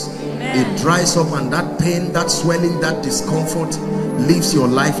Jesus, amen. It dries up, and that pain, that swelling, that discomfort leaves your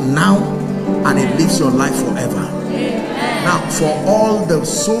life now, and it leaves your life forever. Amen. Now, for all the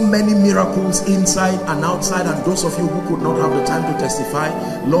so many miracles inside and outside, and those of you who could not have the time to testify,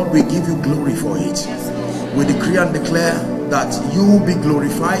 Lord, we give you glory for it. We decree and declare that you will be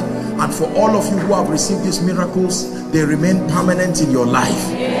glorified. And for all of you who have received these miracles, they remain permanent in your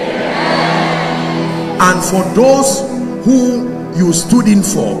life. And for those who you stood in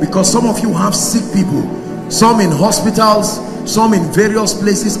for, because some of you have sick people, some in hospitals, some in various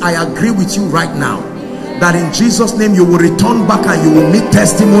places, I agree with you right now that in Jesus' name you will return back and you will meet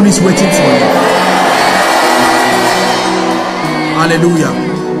testimonies waiting for you. Hallelujah.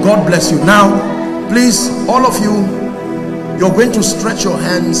 God bless you. Now please, all of you, you're going to stretch your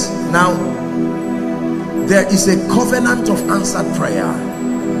hands. Now there is a covenant of answered prayer.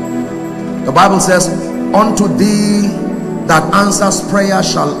 The Bible says, unto thee that answers prayer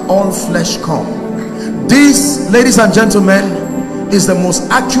shall all flesh come. This, ladies and gentlemen, is the most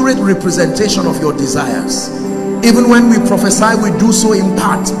accurate representation of your desires. Even when we prophesy, we do so in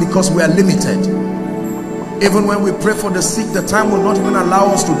part because we are limited. Even when we pray for the sick, the time will not even allow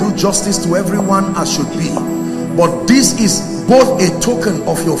us to do justice to everyone as should be. But this is both a token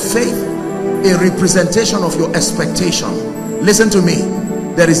of your faith, a representation of your expectation. Listen to me.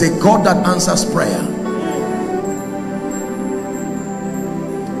 There is a God that answers prayer.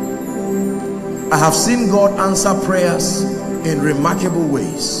 I have seen God answer prayers in remarkable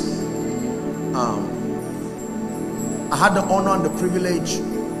ways. I had the honor and the privilege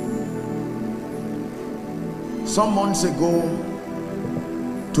some months ago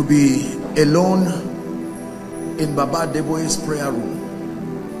to be alone in Baba Deboye's prayer room.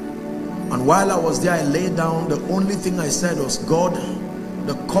 And while I was there, I lay down. The only thing I said was, God,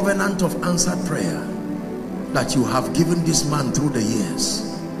 the covenant of answered prayer that you have given this man through the years,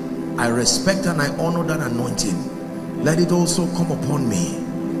 I respect and I honor that anointing. Let it also come upon me,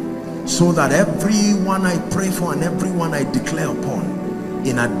 so that everyone I pray for and everyone I declare upon,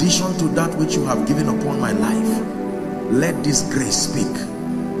 in addition to that which you have given upon my life, let this grace speak.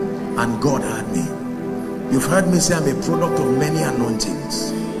 And God heard me. You've heard me say I'm a product of many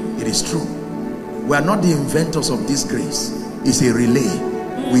anointings. It is true. We are not the inventors of this grace. It's a relay.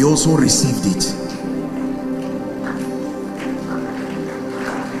 We also received it.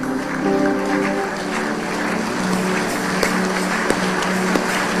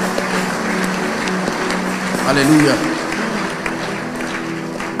 Hallelujah.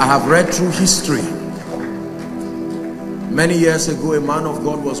 I have read through history. Many years ago, a man of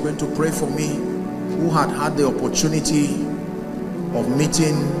God was going to pray for me, who had had the opportunity of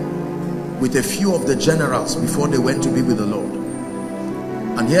meeting with a few of the generals before they went to be with the Lord.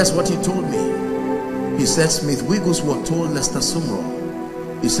 And here's what he told me. He said, Smith Wigglesworth told Lester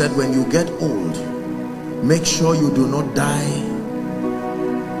Sumrall, he said, when you get old, make sure you do not die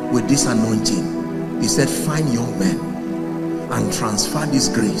with this anointing. He said, find young men and transfer this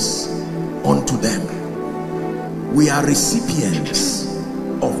grace unto them. We are recipients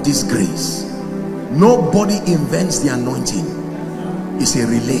of this grace. Nobody invents the anointing. It's a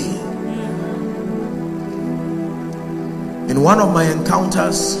relay. In one of my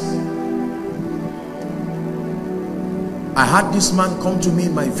encounters, I had this man come to me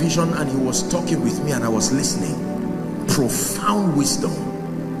in my vision, and he was talking with me and I was listening. Profound wisdom.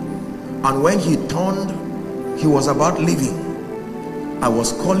 And when he turned, he was about leaving. I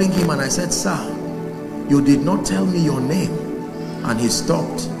was calling him and I said, sir, you did not tell me your name. And he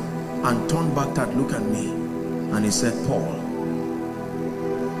stopped and turned back to look at me, and he said, Paul.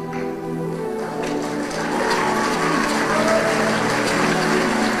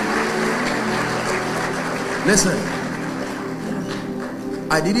 Listen,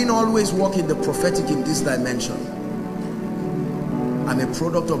 I didn't always walk in the prophetic in this dimension. I'm a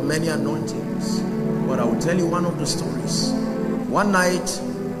product of many anointings, but I will tell you one of the stories. One night,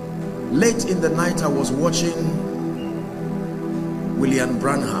 late in the night, I was watching William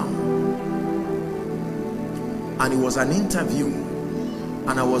Branham, and it was an interview,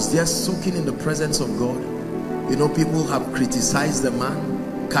 and I was there soaking in the presence of God. You know, people have criticized the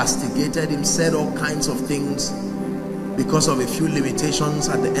man, castigated him, said all kinds of things because of a few limitations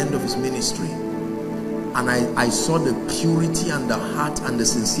at the end of his ministry. And I saw the purity and the heart and the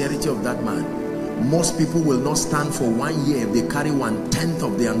sincerity of that man. Most people will not stand for 1 year if they carry 1/10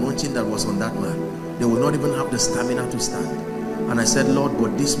 of the anointing that was on that man. They will not even have the stamina to stand. And I said, Lord,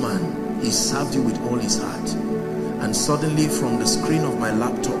 but this man, he served you with all his heart. And suddenly from the screen of my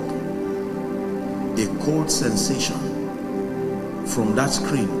laptop, a cold sensation from that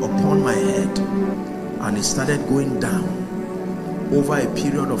screen upon my head, and it started going down over a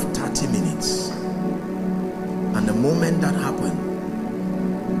period of 30 minutes. And the moment that happened,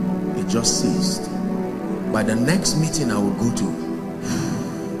 it just ceased. By the next meeting I would go to,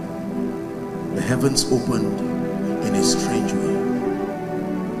 the heavens opened in a strange way.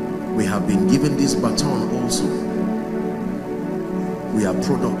 We have been given this baton also. We are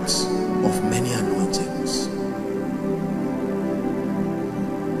products of many anointings.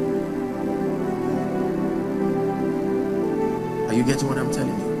 you get what I'm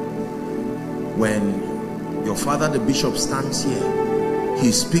telling you? When your father, the bishop, stands here,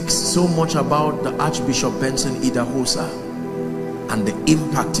 he speaks so much about the Archbishop Benson Idahosa, and the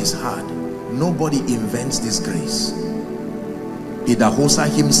impact is hard. Nobody invents this grace. Idahosa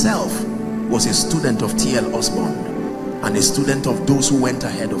himself was a student of T.L. Osborne and a student of those who went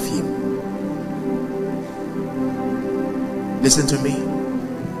ahead of him. Listen to me.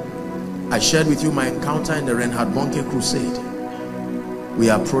 I shared with you my encounter in the Reinhard Bonnke crusade. We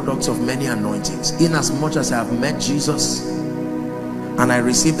are products of many anointings. In as much as I have met Jesus and I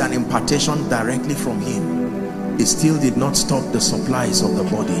received an impartation directly from him, it still did not stop the supplies of the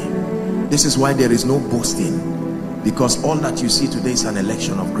body. This is why there is no boasting, because all that you see today is an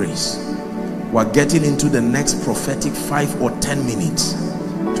election of grace. We're getting into the next prophetic 5 or 10 minutes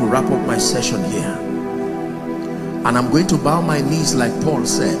to wrap up my session here, and I'm going to bow my knees like Paul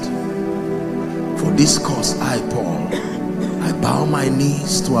said. For this cause I, Paul, I bow my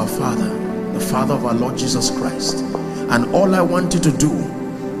knees to our Father, the Father of our Lord Jesus Christ. And all I want you to do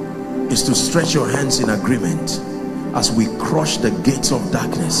is to stretch your hands in agreement as we crush the gates of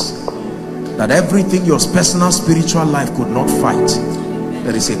darkness, that everything your personal spiritual life could not fight,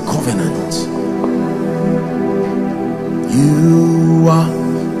 there is a covenant. You are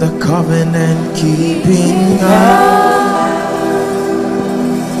the covenant keeping God.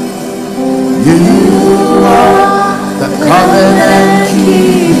 You are the covenant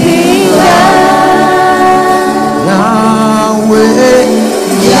keeping God. Yahweh,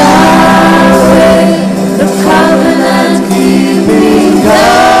 Yahweh, the covenant keeping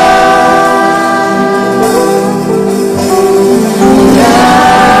God.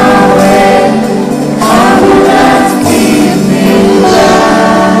 Yahweh, covenant keeping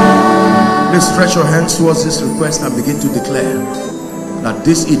God. Please stretch your hands towards this request and begin to declare that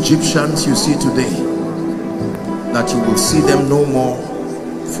these Egyptians you see today, that you will see them no more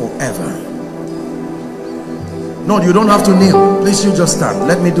forever. No, you don't have to kneel. Please, you just stand.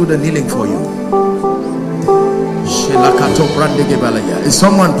 Let me do the kneeling for you. Is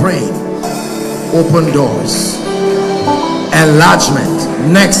someone praying? Open doors,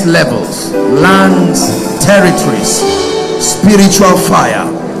 enlargement, next levels, lands, territories, spiritual fire.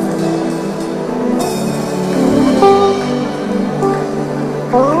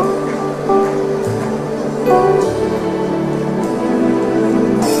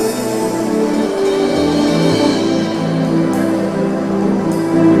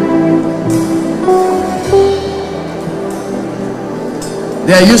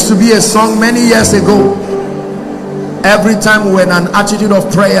 There used to be a song many years ago. Every time we were in an attitude of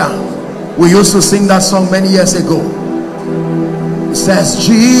prayer, we used to sing that song many years ago. It says,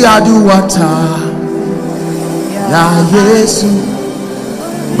 Ji aduwata ya Yesu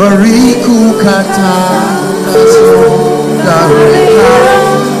bariku kata dareka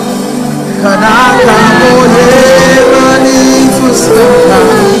kanaka moye manifustaka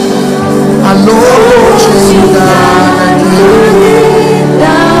aloho chinda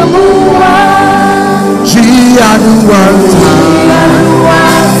Jiaduwata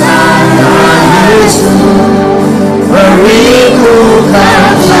ya Yesu bariku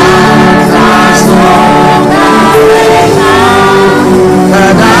kata dareka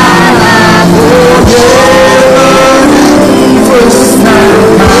kanaka moye manifustaka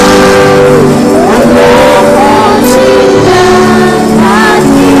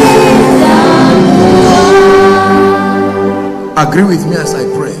Agree with me as I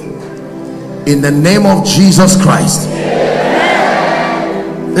pray. In the name of Jesus Christ.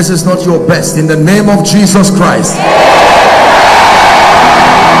 This is not your best. In the name of Jesus Christ.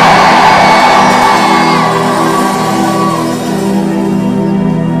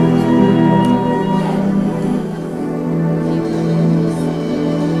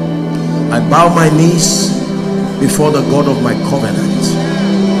 I bow my knees before the God of my covenant.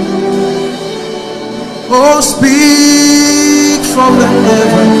 Oh, speak from the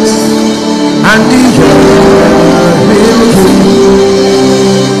heavens and the earth will hear.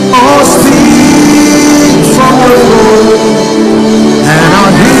 Oh, speak from the Lord and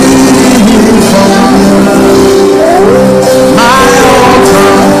I'll hear from the earth. My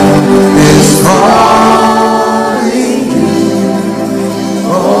altar is calling you,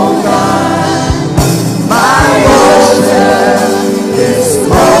 oh God. My altar is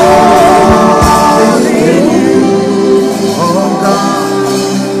calling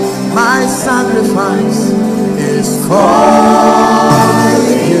sacrifice is calling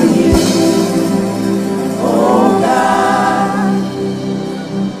you, oh God.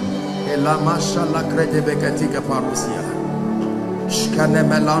 Elamasha la crede becatica parusia. Shkane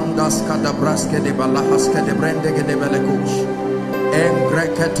melandas cadabraske de balahas de brende de belecush.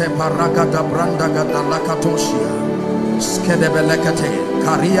 Engrekete paragada branda gada lakatoshia. Skedebelekete.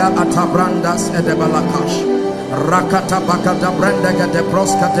 Karia atabrandas edebalakash. Rakata bakata branda gade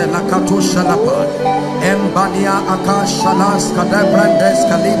proskate lakatosha lapa. Embania akashalas kade brandes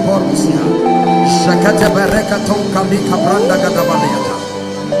kaliporusia. Shakate berekato kalika branda gada baliata.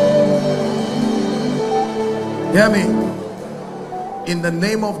 Hear me. In the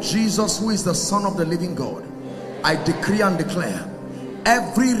name of Jesus, who is the Son of the living God, I decree and declare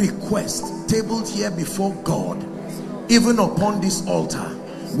every request tabled here before God, even upon this altar,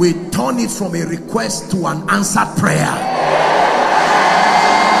 we turn it from a request to an answered prayer.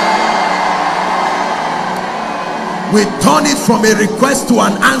 We turn it from a request to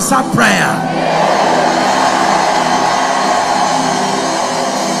an answered prayer.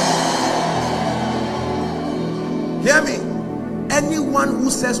 Hear me. Anyone who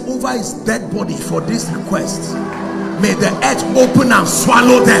says over his dead body for this request, may the earth open and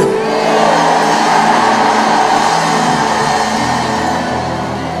swallow them.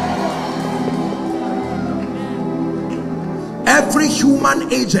 Every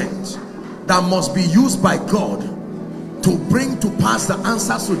human agent that must be used by God to bring to pass the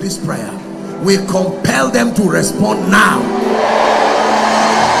answers to this prayer, we compel them to respond now.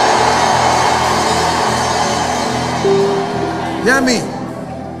 Hear me.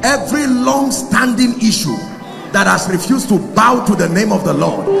 Every long-standing issue that has refused to bow to the name of the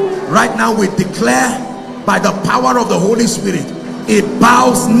Lord, right now we declare by the power of the Holy Spirit, it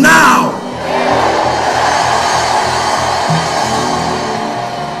bows now.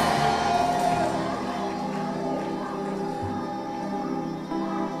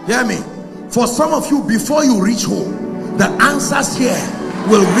 Hear me. For some of you, before you reach home, the answers here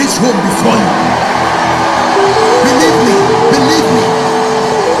will reach home before you. Believe me, believe me,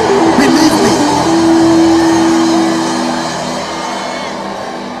 believe me.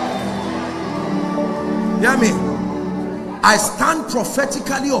 Hear me. I stand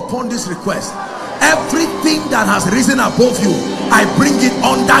prophetically upon this request. Everything that has risen above you, I bring it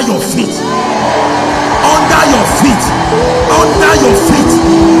under your feet. Under your feet. Under your feet.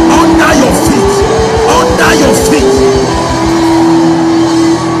 Under your feet. Under your feet.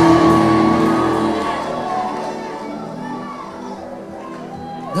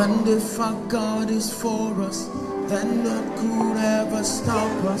 And if our God is for us, then what could ever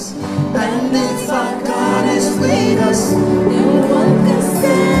stop us? And if our God is with us, then what can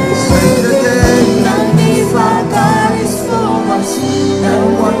stand? Say it again. And if our God is for us, then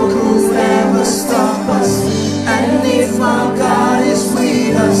what could ever stop us? And if our God is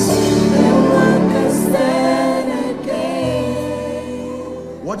with us, then what can stand again?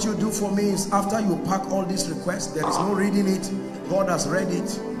 What you do for me is, after you pack all these requests, there is no reading it. God has read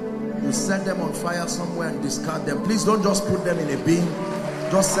it. You set them on fire somewhere and discard them. Please don't just put them in a bin.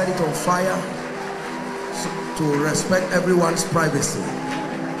 Just set it on fire to respect everyone's privacy.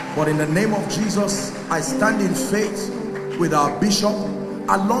 But in the name of Jesus, I stand in faith with our bishop,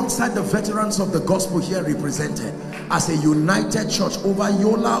 alongside the veterans of the gospel here represented, as a united church over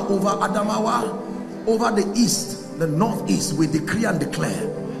Yola, over Adamawa, over the east, the northeast. We decree and declare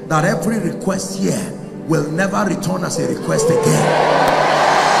that every request here will never return as a request again.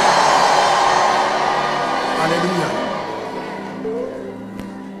 Hallelujah.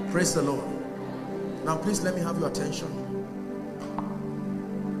 Praise the Lord. Now please let me have your attention.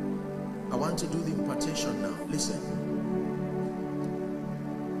 I want to do the impartation now. Listen.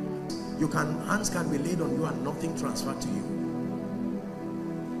 Hands can be laid on you and nothing transferred to you.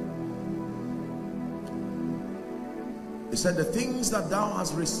 He said, the things that thou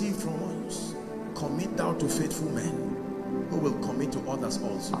hast received from us, commit thou to faithful men, who will commit to others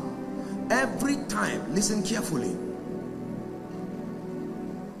also. Every time, listen carefully,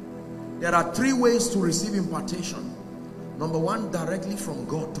 there are three ways to receive impartation. Number one, directly from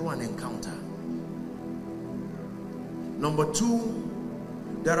God through an encounter. Number two,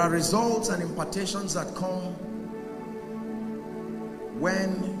 there are results and impartations that come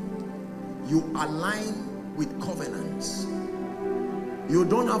when you align with covenants. You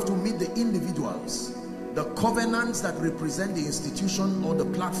don't have to meet the individuals. The covenants that represent the institution or the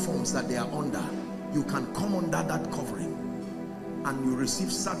platforms that they are under, you can come under that covering and you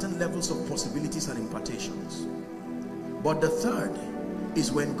receive certain levels of possibilities and impartations. But the third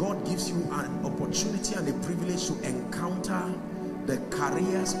is when God gives you an opportunity and a privilege to encounter the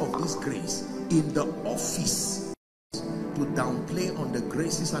carriers of this grace in the office, to downplay on the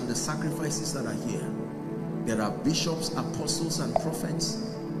graces and the sacrifices that are here. There are bishops, apostles and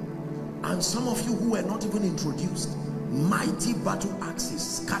prophets, and some of you who were not even introduced. Mighty battle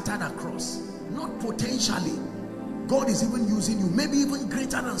axes scattered across, not potentially. God is even using you, maybe even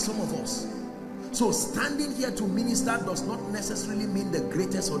greater than some of us. So standing here to minister does not necessarily mean the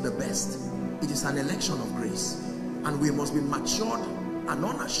greatest or the best. It is an election of grace, and we must be matured and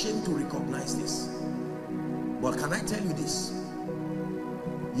unashamed to recognize this. But can I tell you this?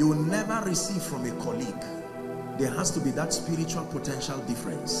 You will never receive from a colleague. There has to be that spiritual potential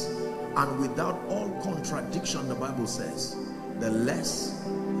difference, and without all contradiction, the Bible says the less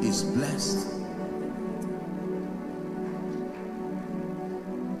is blessed.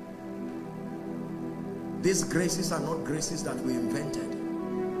 These graces are not graces that we invented.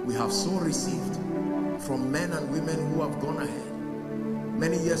 We have so received from men and women who have gone ahead.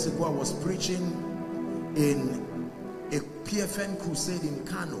 Many years ago, I was preaching in a PFN crusade in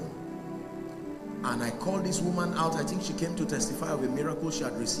Kano, and I called this woman out. I think she came to testify of a miracle she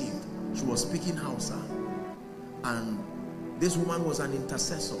had received. She was speaking Hausa, and this woman was an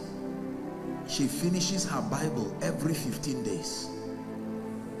intercessor. She finishes her Bible every 15 days.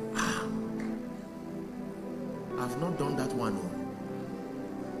 I've not done that one.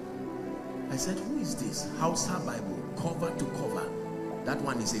 I said, who is this? Hausa Bible, cover to cover. That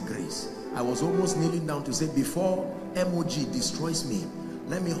one is a grace. I was almost kneeling down to say, before MOG destroys me,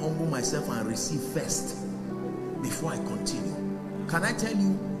 let me humble myself and receive first before I continue. Can I tell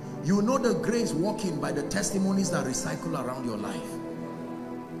you, you know the grace walking by the testimonies that recycle around your life.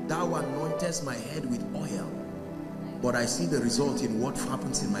 Thou anointest my head with oil, but I see the result in what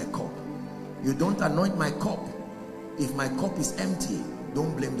happens in my cup. You don't anoint my cup. If my cup is empty,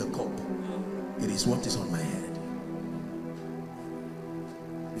 don't blame the cup. It is what is on my head.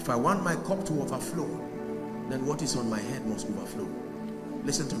 If I want my cup to overflow, then what is on my head must overflow.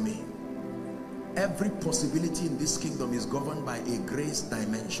 Listen to me. Every possibility in this kingdom is governed by a grace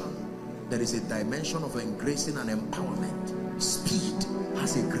dimension. There is a dimension of engracing and empowerment. Speed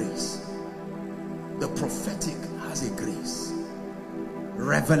has a grace. The prophetic has a grace.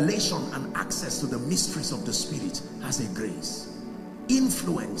 Revelation and access to the mysteries of the Spirit has a grace.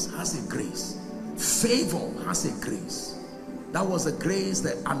 Influence has a grace. Favor has a grace. That was the grace,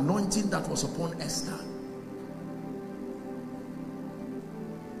 the anointing that was upon Esther.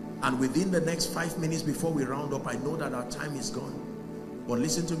 And within the next 5 minutes before we round up, I know that our time is gone. But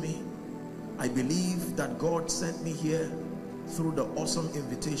listen to me. I believe that God sent me here through the awesome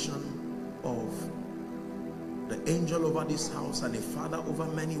invitation of the angel over this house and a father over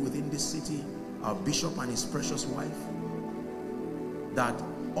many within this city, our bishop and his precious wife, that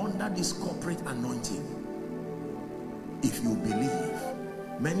under this corporate anointing, if you believe,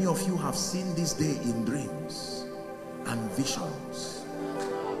 many of you have seen this day in dreams and visions.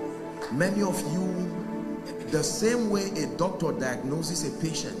 Many of you, the same way a doctor diagnoses a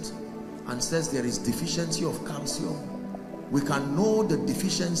patient and says there is deficiency of calcium, we can know the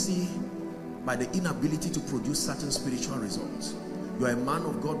deficiency by the inability to produce certain spiritual results. You are a man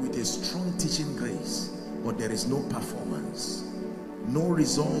of God with a strong teaching grace, but there is no performance, no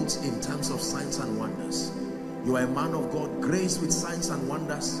results in terms of signs and wonders. You are a man of God, grace with signs and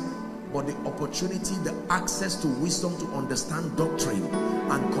wonders, but the opportunity, the access to wisdom to understand doctrine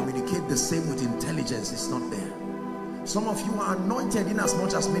and communicate the same with intelligence is not there. Some of you are anointed in as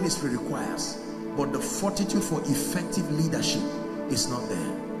much as ministry requires, but the fortitude for effective leadership is not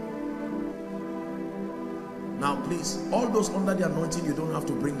there. Now please, all those under the anointing, you don't have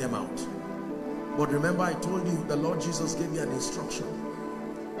to bring them out. But remember, I told you, the Lord Jesus gave me an instruction.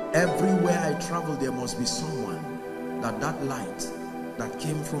 Everywhere I travel, there must be someone that light that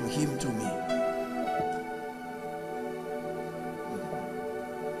came from him to me.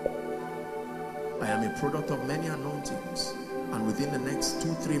 I am a product of many anointings, and within the next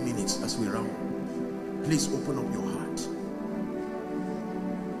 2-3 minutes as we round, please open up your heart,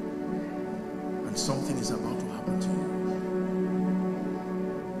 and something is about to happen to you.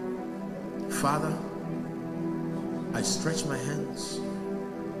 Father, I stretch my hands,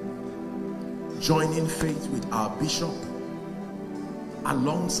 join in faith with our bishop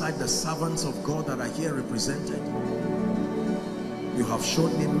alongside the servants of God that are here represented. You have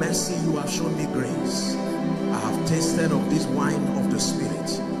shown me mercy, you have shown me grace. I have tasted of this wine of the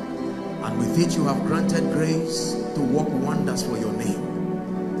Spirit, and with it you have granted grace to work wonders for your name.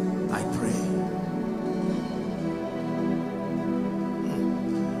 I pray.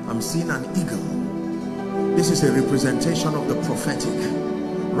 I'm seeing an eagle. This is a representation of the prophetic.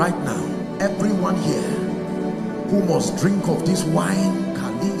 Right now, everyone here who must drink of this wine,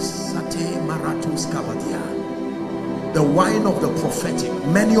 the wine of the prophetic.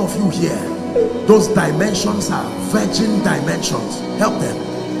 Many of you here, those dimensions are virgin dimensions. Help them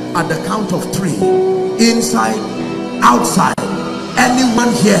at the count of 3. Inside, outside.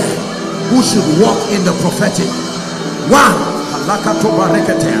 Anyone here who should walk in the prophetic, 1,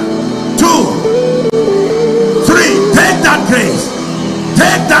 2, 3. Take that grace.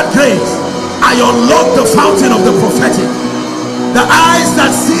 Take that grace. I unlock the fountain of the prophetic. The eyes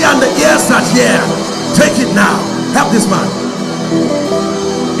that see and the ears that hear. Take it now. Help this man.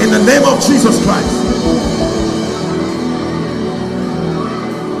 In the name of Jesus Christ.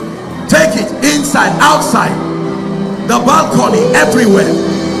 Take it inside, outside, the balcony, everywhere.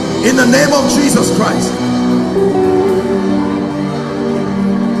 In the name of Jesus Christ.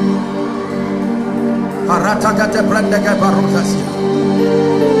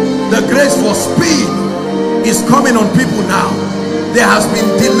 The grace for speed is coming on people now. There has been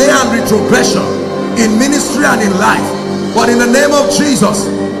delay and retrogression in ministry and in life, but in the name of Jesus,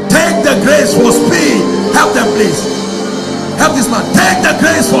 take the grace for speed. Help them, please. Help this man. Take the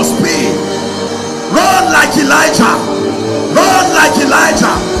grace for speed. Run like Elijah. Run like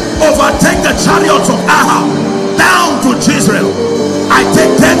Elijah. Overtake the chariots of Ahab down to Jezreel. I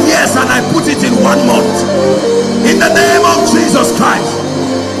take 10 years and I put it in 1 month. In the name of Jesus Christ.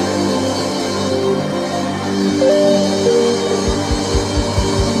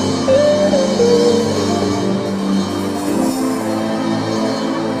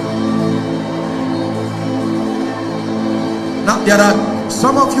 Now there are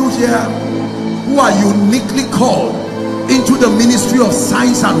some of you here who are uniquely called into the ministry of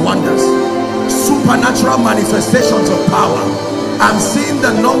signs and wonders, supernatural manifestations of power. I'm seeing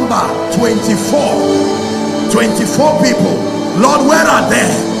the number 24 people. Lord, where are they?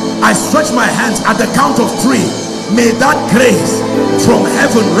 I stretch my hands at the count of 3. May that grace from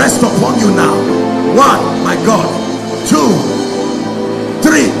heaven rest upon you now. 1, my God. 2,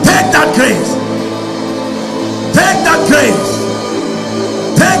 3. Take that grace. Take that grace.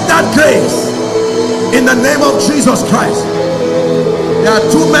 Take that grace. In the name of Jesus Christ. There are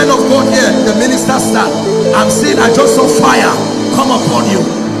 2 men of God here. The minister stand. I'm seeing, I just saw fire come upon you.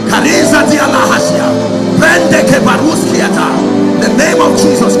 The name of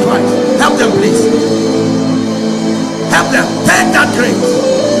Jesus Christ. Help them, please. Help them. Take that grace.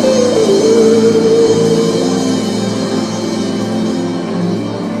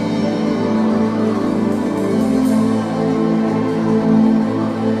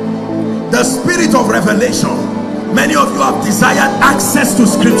 The spirit of revelation. Many of you have desired access to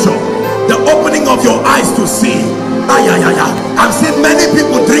scripture, the opening of your eyes to see. I've seen many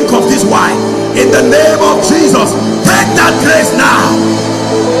people drink of this wine. In the name of Jesus, take that grace now.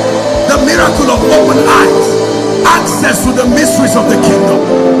 The miracle of open eyes, access to the mysteries of the kingdom.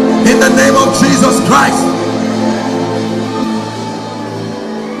 In the name of Jesus Christ.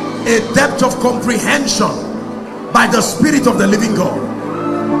 A depth of comprehension by the Spirit of the living God.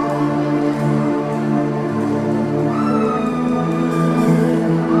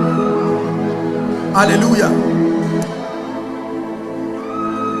 Hallelujah.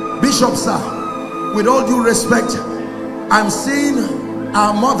 Bishop, sir, with all due respect, I'm seeing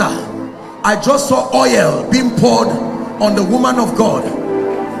our mother. I just saw oil being poured on the woman of God.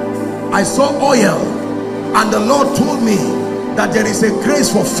 I saw oil, and the Lord told me that there is a grace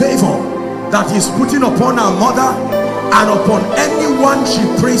for favor that He's putting upon our mother and upon anyone she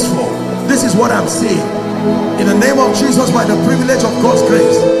prays for. This is what I'm saying. In the name of Jesus, by the privilege of God's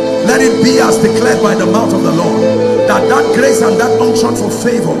grace, let it be as declared by the mouth of the Lord, that that grace and that unction for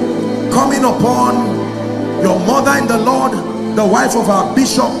favor coming upon your mother in the Lord, the wife of our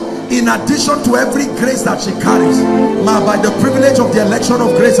bishop, in addition to every grace that she carries. By the privilege of the election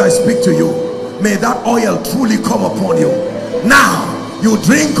of grace, I speak to you. May that oil truly come upon you. Now you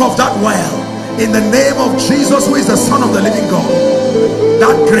drink of that well in the name of Jesus, who is the Son of the living God.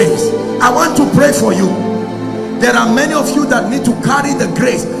 That grace, I want to pray for you. There are many of you that need to carry the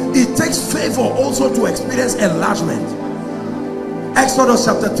grace. It takes favor also to experience enlargement. Exodus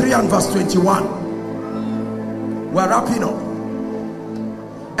chapter 3 and verse 21. We're wrapping up.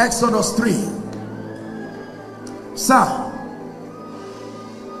 Exodus 3. Sir,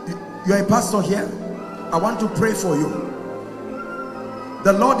 you're a pastor here. I want to pray for you.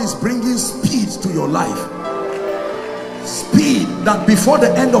 The Lord is bringing speed to your life. Speed that before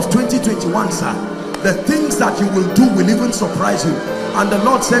the end of 2021, sir, the things that you will do will even surprise you. And the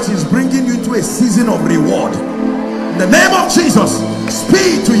Lord says He's bringing you into a season of reward. In the name of Jesus,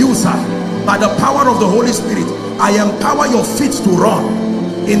 speed to you, sir. By the power of the Holy Spirit, I empower your feet to run.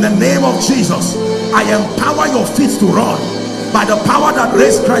 In the name of Jesus, I empower your feet to run. By the power that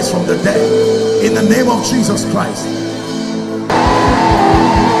raised Christ from the dead. In the name of Jesus Christ.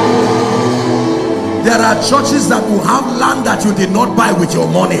 There are churches that will have land that you did not buy with your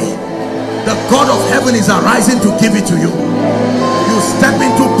money. The God of heaven is arising to give it to you. You step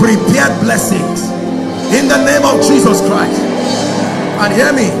into prepared blessings. In the name of Jesus Christ. And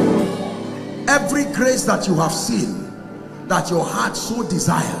hear me, every grace that you have seen, that your heart so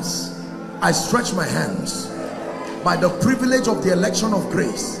desires, I stretch my hands. By the privilege of the election of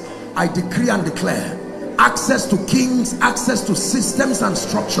grace, I decree and declare access to kings, access to systems and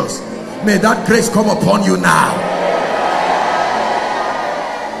structures. May that grace come upon you now.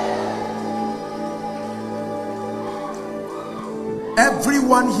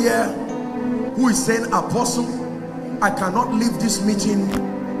 Everyone here who is saying, Apostle, I cannot leave this meeting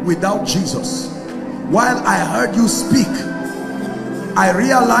without Jesus. While I heard you speak, I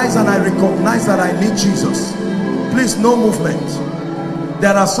realize and I recognize that I need Jesus. Please, no movement.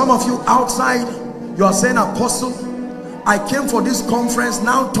 There are some of you outside, you are saying, Apostle, I came for this conference,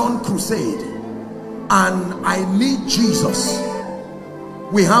 now turned crusade, and I need Jesus.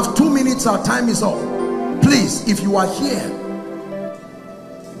 We have 2 minutes, our time is up. Please, if you are here,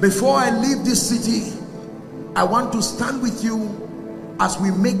 before I leave this city, I want to stand with you as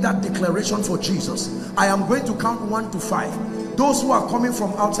we make that declaration for Jesus. I am going to count 1 to 5. Those who are coming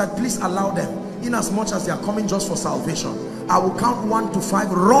from outside, please allow them, in as much as they are coming just for salvation. I will count 1 to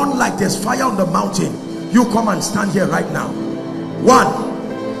 5. Run like there's fire on the mountain. You come and stand here right now.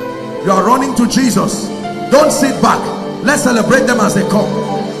 1. You are running to Jesus. Don't sit back. Let's celebrate them as they come.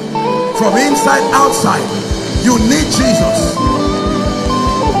 From inside, outside, you need Jesus.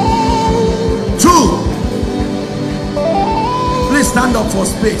 2. Please stand up for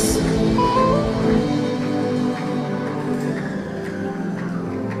space.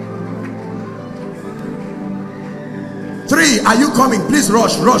 3. Are you coming? Please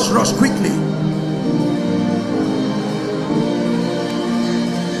rush quickly.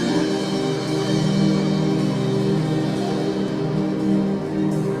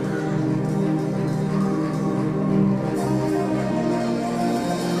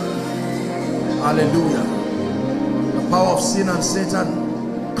 Hallelujah. The power of sin and Satan.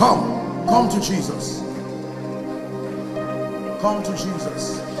 Come to Jesus. Come to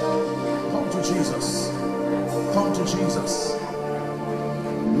Jesus. Come to Jesus. Come to Jesus.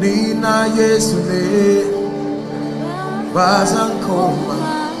 Nina Yesule Bazankoma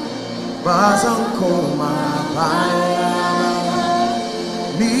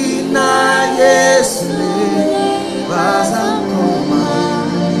Nina Yesule Bazankoma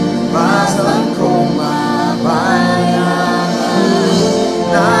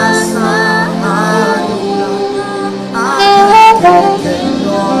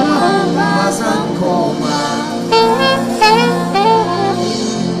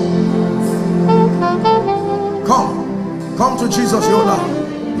Come to Jesus, Yola.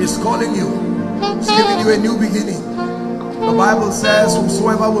 He's calling you. He's giving you a new beginning. The Bible says,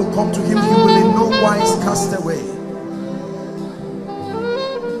 whosoever will come to him, he will in no wise cast away.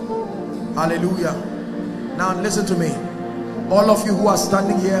 Hallelujah. Now listen to me. All of you who are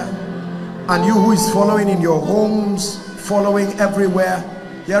standing here, and you who is following in your homes, following everywhere,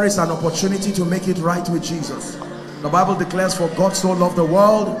 here is an opportunity to make it right with Jesus. The Bible declares, for God so loved the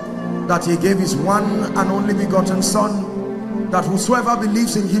world that he gave his one and only begotten Son, that whosoever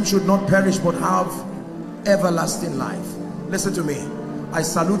believes in him should not perish but have everlasting life. Listen to me. I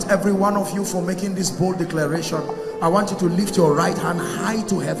salute every one of you for making this bold declaration. I want you to lift your right hand high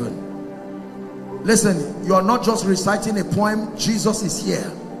to heaven. Listen, you are not just reciting a poem. Jesus is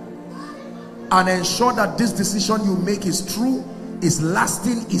here. And ensure that this decision you make is true, is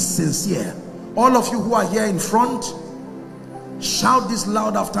lasting, is sincere. All of you who are here in front, shout this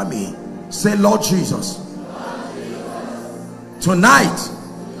loud after me. Say, Lord Jesus, tonight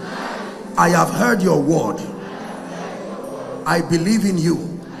I have heard your word. I believe in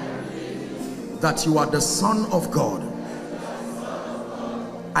you, that you are the Son of God.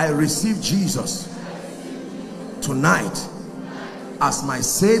 I receive Jesus tonight as my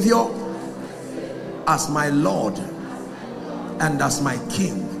Savior, as my Lord, and as my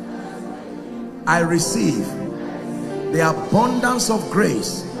King. I receive the abundance of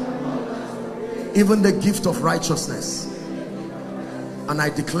grace, even the gift of righteousness, and I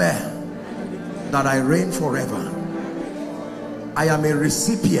declare that I reign forever. I am a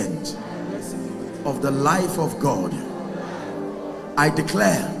recipient of the life of God. I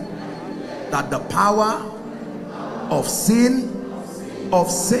declare that the power of sin,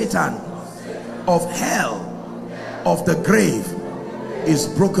 of Satan, of hell, of the grave is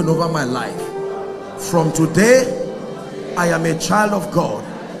broken over my life. From today, I am a child of God.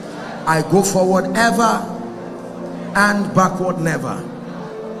 I go forward ever and backward never.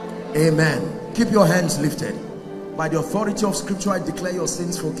 Amen. Keep your hands lifted. By the authority of scripture, I declare your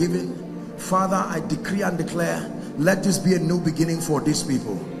sins forgiven. Father, I decree and declare, let this be a new beginning for these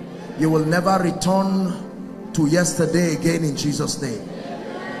people. You will never return to yesterday again in Jesus' name.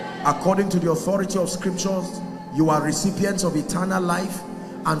 According to the authority of scriptures, you are recipients of eternal life,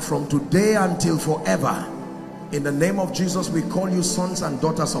 and from today until forever, in the name of Jesus, we call you sons and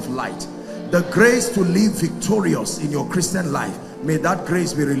daughters of light. The grace to live victorious in your Christian life, may that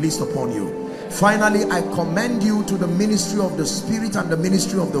grace be released upon you. Finally, I commend you to the ministry of the Spirit and the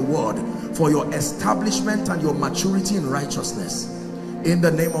ministry of the Word for your establishment and your maturity in righteousness, in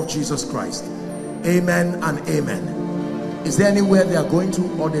the name of Jesus Christ. Amen and amen. Is there anywhere they are going to,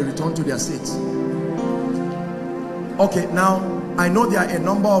 or they return to their seats? Okay, now I know there are a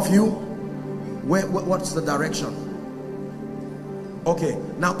number of you. What's the direction? Okay,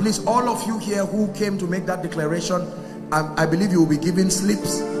 now please, all of you here who came to make that declaration, I believe you will be given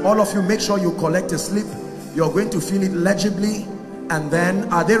slips. All of you, make sure you collect a slip. You're going to fill it legibly, and then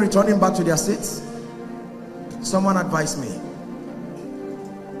are they returning back to their seats? Someone advise me.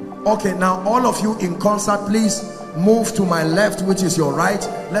 Okay, now all of you in concert, please move to my left, which is your right.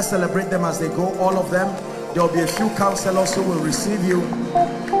 Let's celebrate them as they go, all of them. There will be a few counselors who will receive you.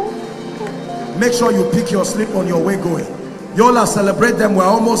 Make sure you pick your slip on your way going. Yola, celebrate them. We're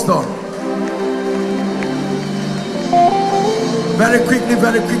almost done. Very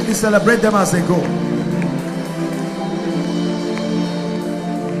quickly celebrate them as they go.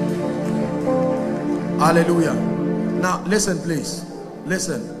 Hallelujah. Now listen, please.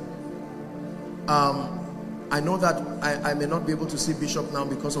 Listen. I know that I may not be able to see Bishop now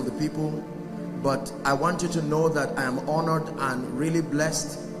because of the people, but I want you to know that I am honored and really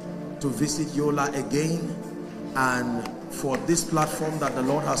blessed to visit Yola again, and for this platform that the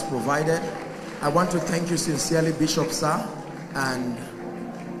Lord has provided. I want to thank you sincerely, Bishop sir, and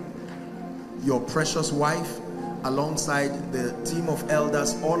your precious wife, alongside the team of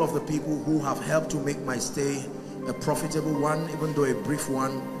elders, all of the people who have helped to make my stay a profitable one, even though a brief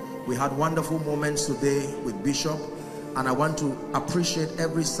one. We had wonderful moments today with Bishop, and I want to appreciate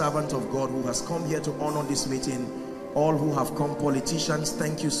every servant of God who has come here to honor this meeting. All who have come, politicians,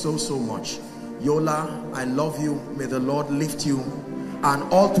 thank you so much. Yola, I love you. May the Lord lift you. And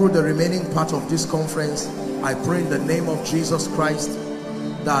all through the remaining part of this conference, I pray in the name of Jesus Christ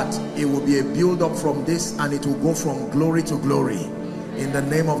that it will be a build-up from this, and it will go from glory to glory in the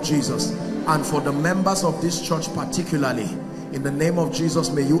name of Jesus. And for the members of this church particularly, in the name of Jesus,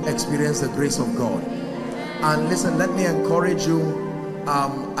 may you experience the grace of God. And listen, let me encourage you.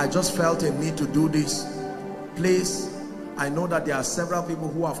 I just felt a need to do this. Please, I know that there are several people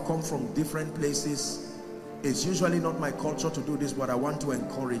who have come from different places. It's usually not my culture to do this, but I want to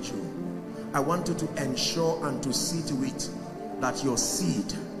encourage you. I want you to ensure and to see to it that your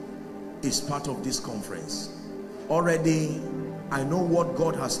seed is part of this conference. Already, I know what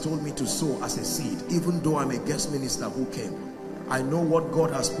God has told me to sow as a seed, even though I'm a guest minister who came. I know what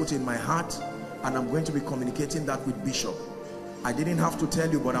God has put in my heart, and I'm going to be communicating that with Bishop. I didn't have to tell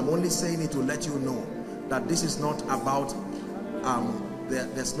you, but I'm only saying it to let you know that this is not about,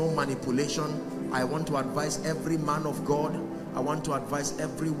 there's no manipulation. I want to advise every man of God. I want to advise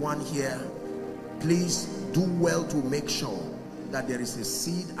everyone here. Please do well to make sure that there is a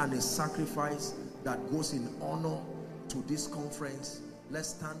seed and a sacrifice that goes in honor to this conference. Let's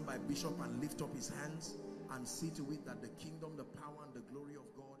stand by Bishop and lift up his hands and see to it that the kingdom, the power, and the glory of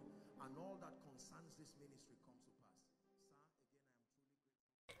God and all that concerns this ministry comes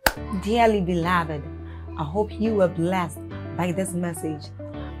to pass. Dearly beloved, I hope you were blessed by this message.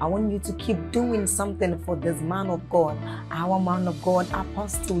 I want you to keep doing something for this man of God, our man of God,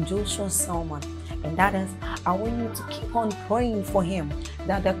 Apostle Joshua Selman. And that is, I want you to keep on praying for him,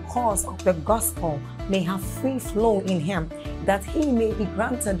 that the cause of the gospel may have free flow in him, that he may be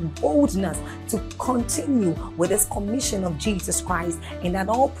granted boldness to continue with this commission of Jesus Christ, and that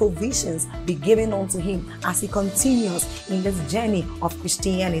all provisions be given unto him as he continues in this journey of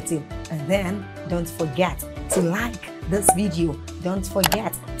Christianity. And then don't forget to like this video. Don't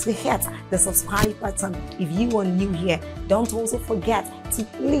forget to hit the subscribe button if you are new here. Don't also forget to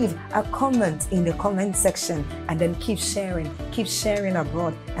leave a comment in the comment section, and then keep sharing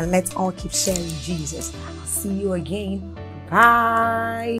abroad, and let's all keep sharing Jesus. I'll see you again. Bye.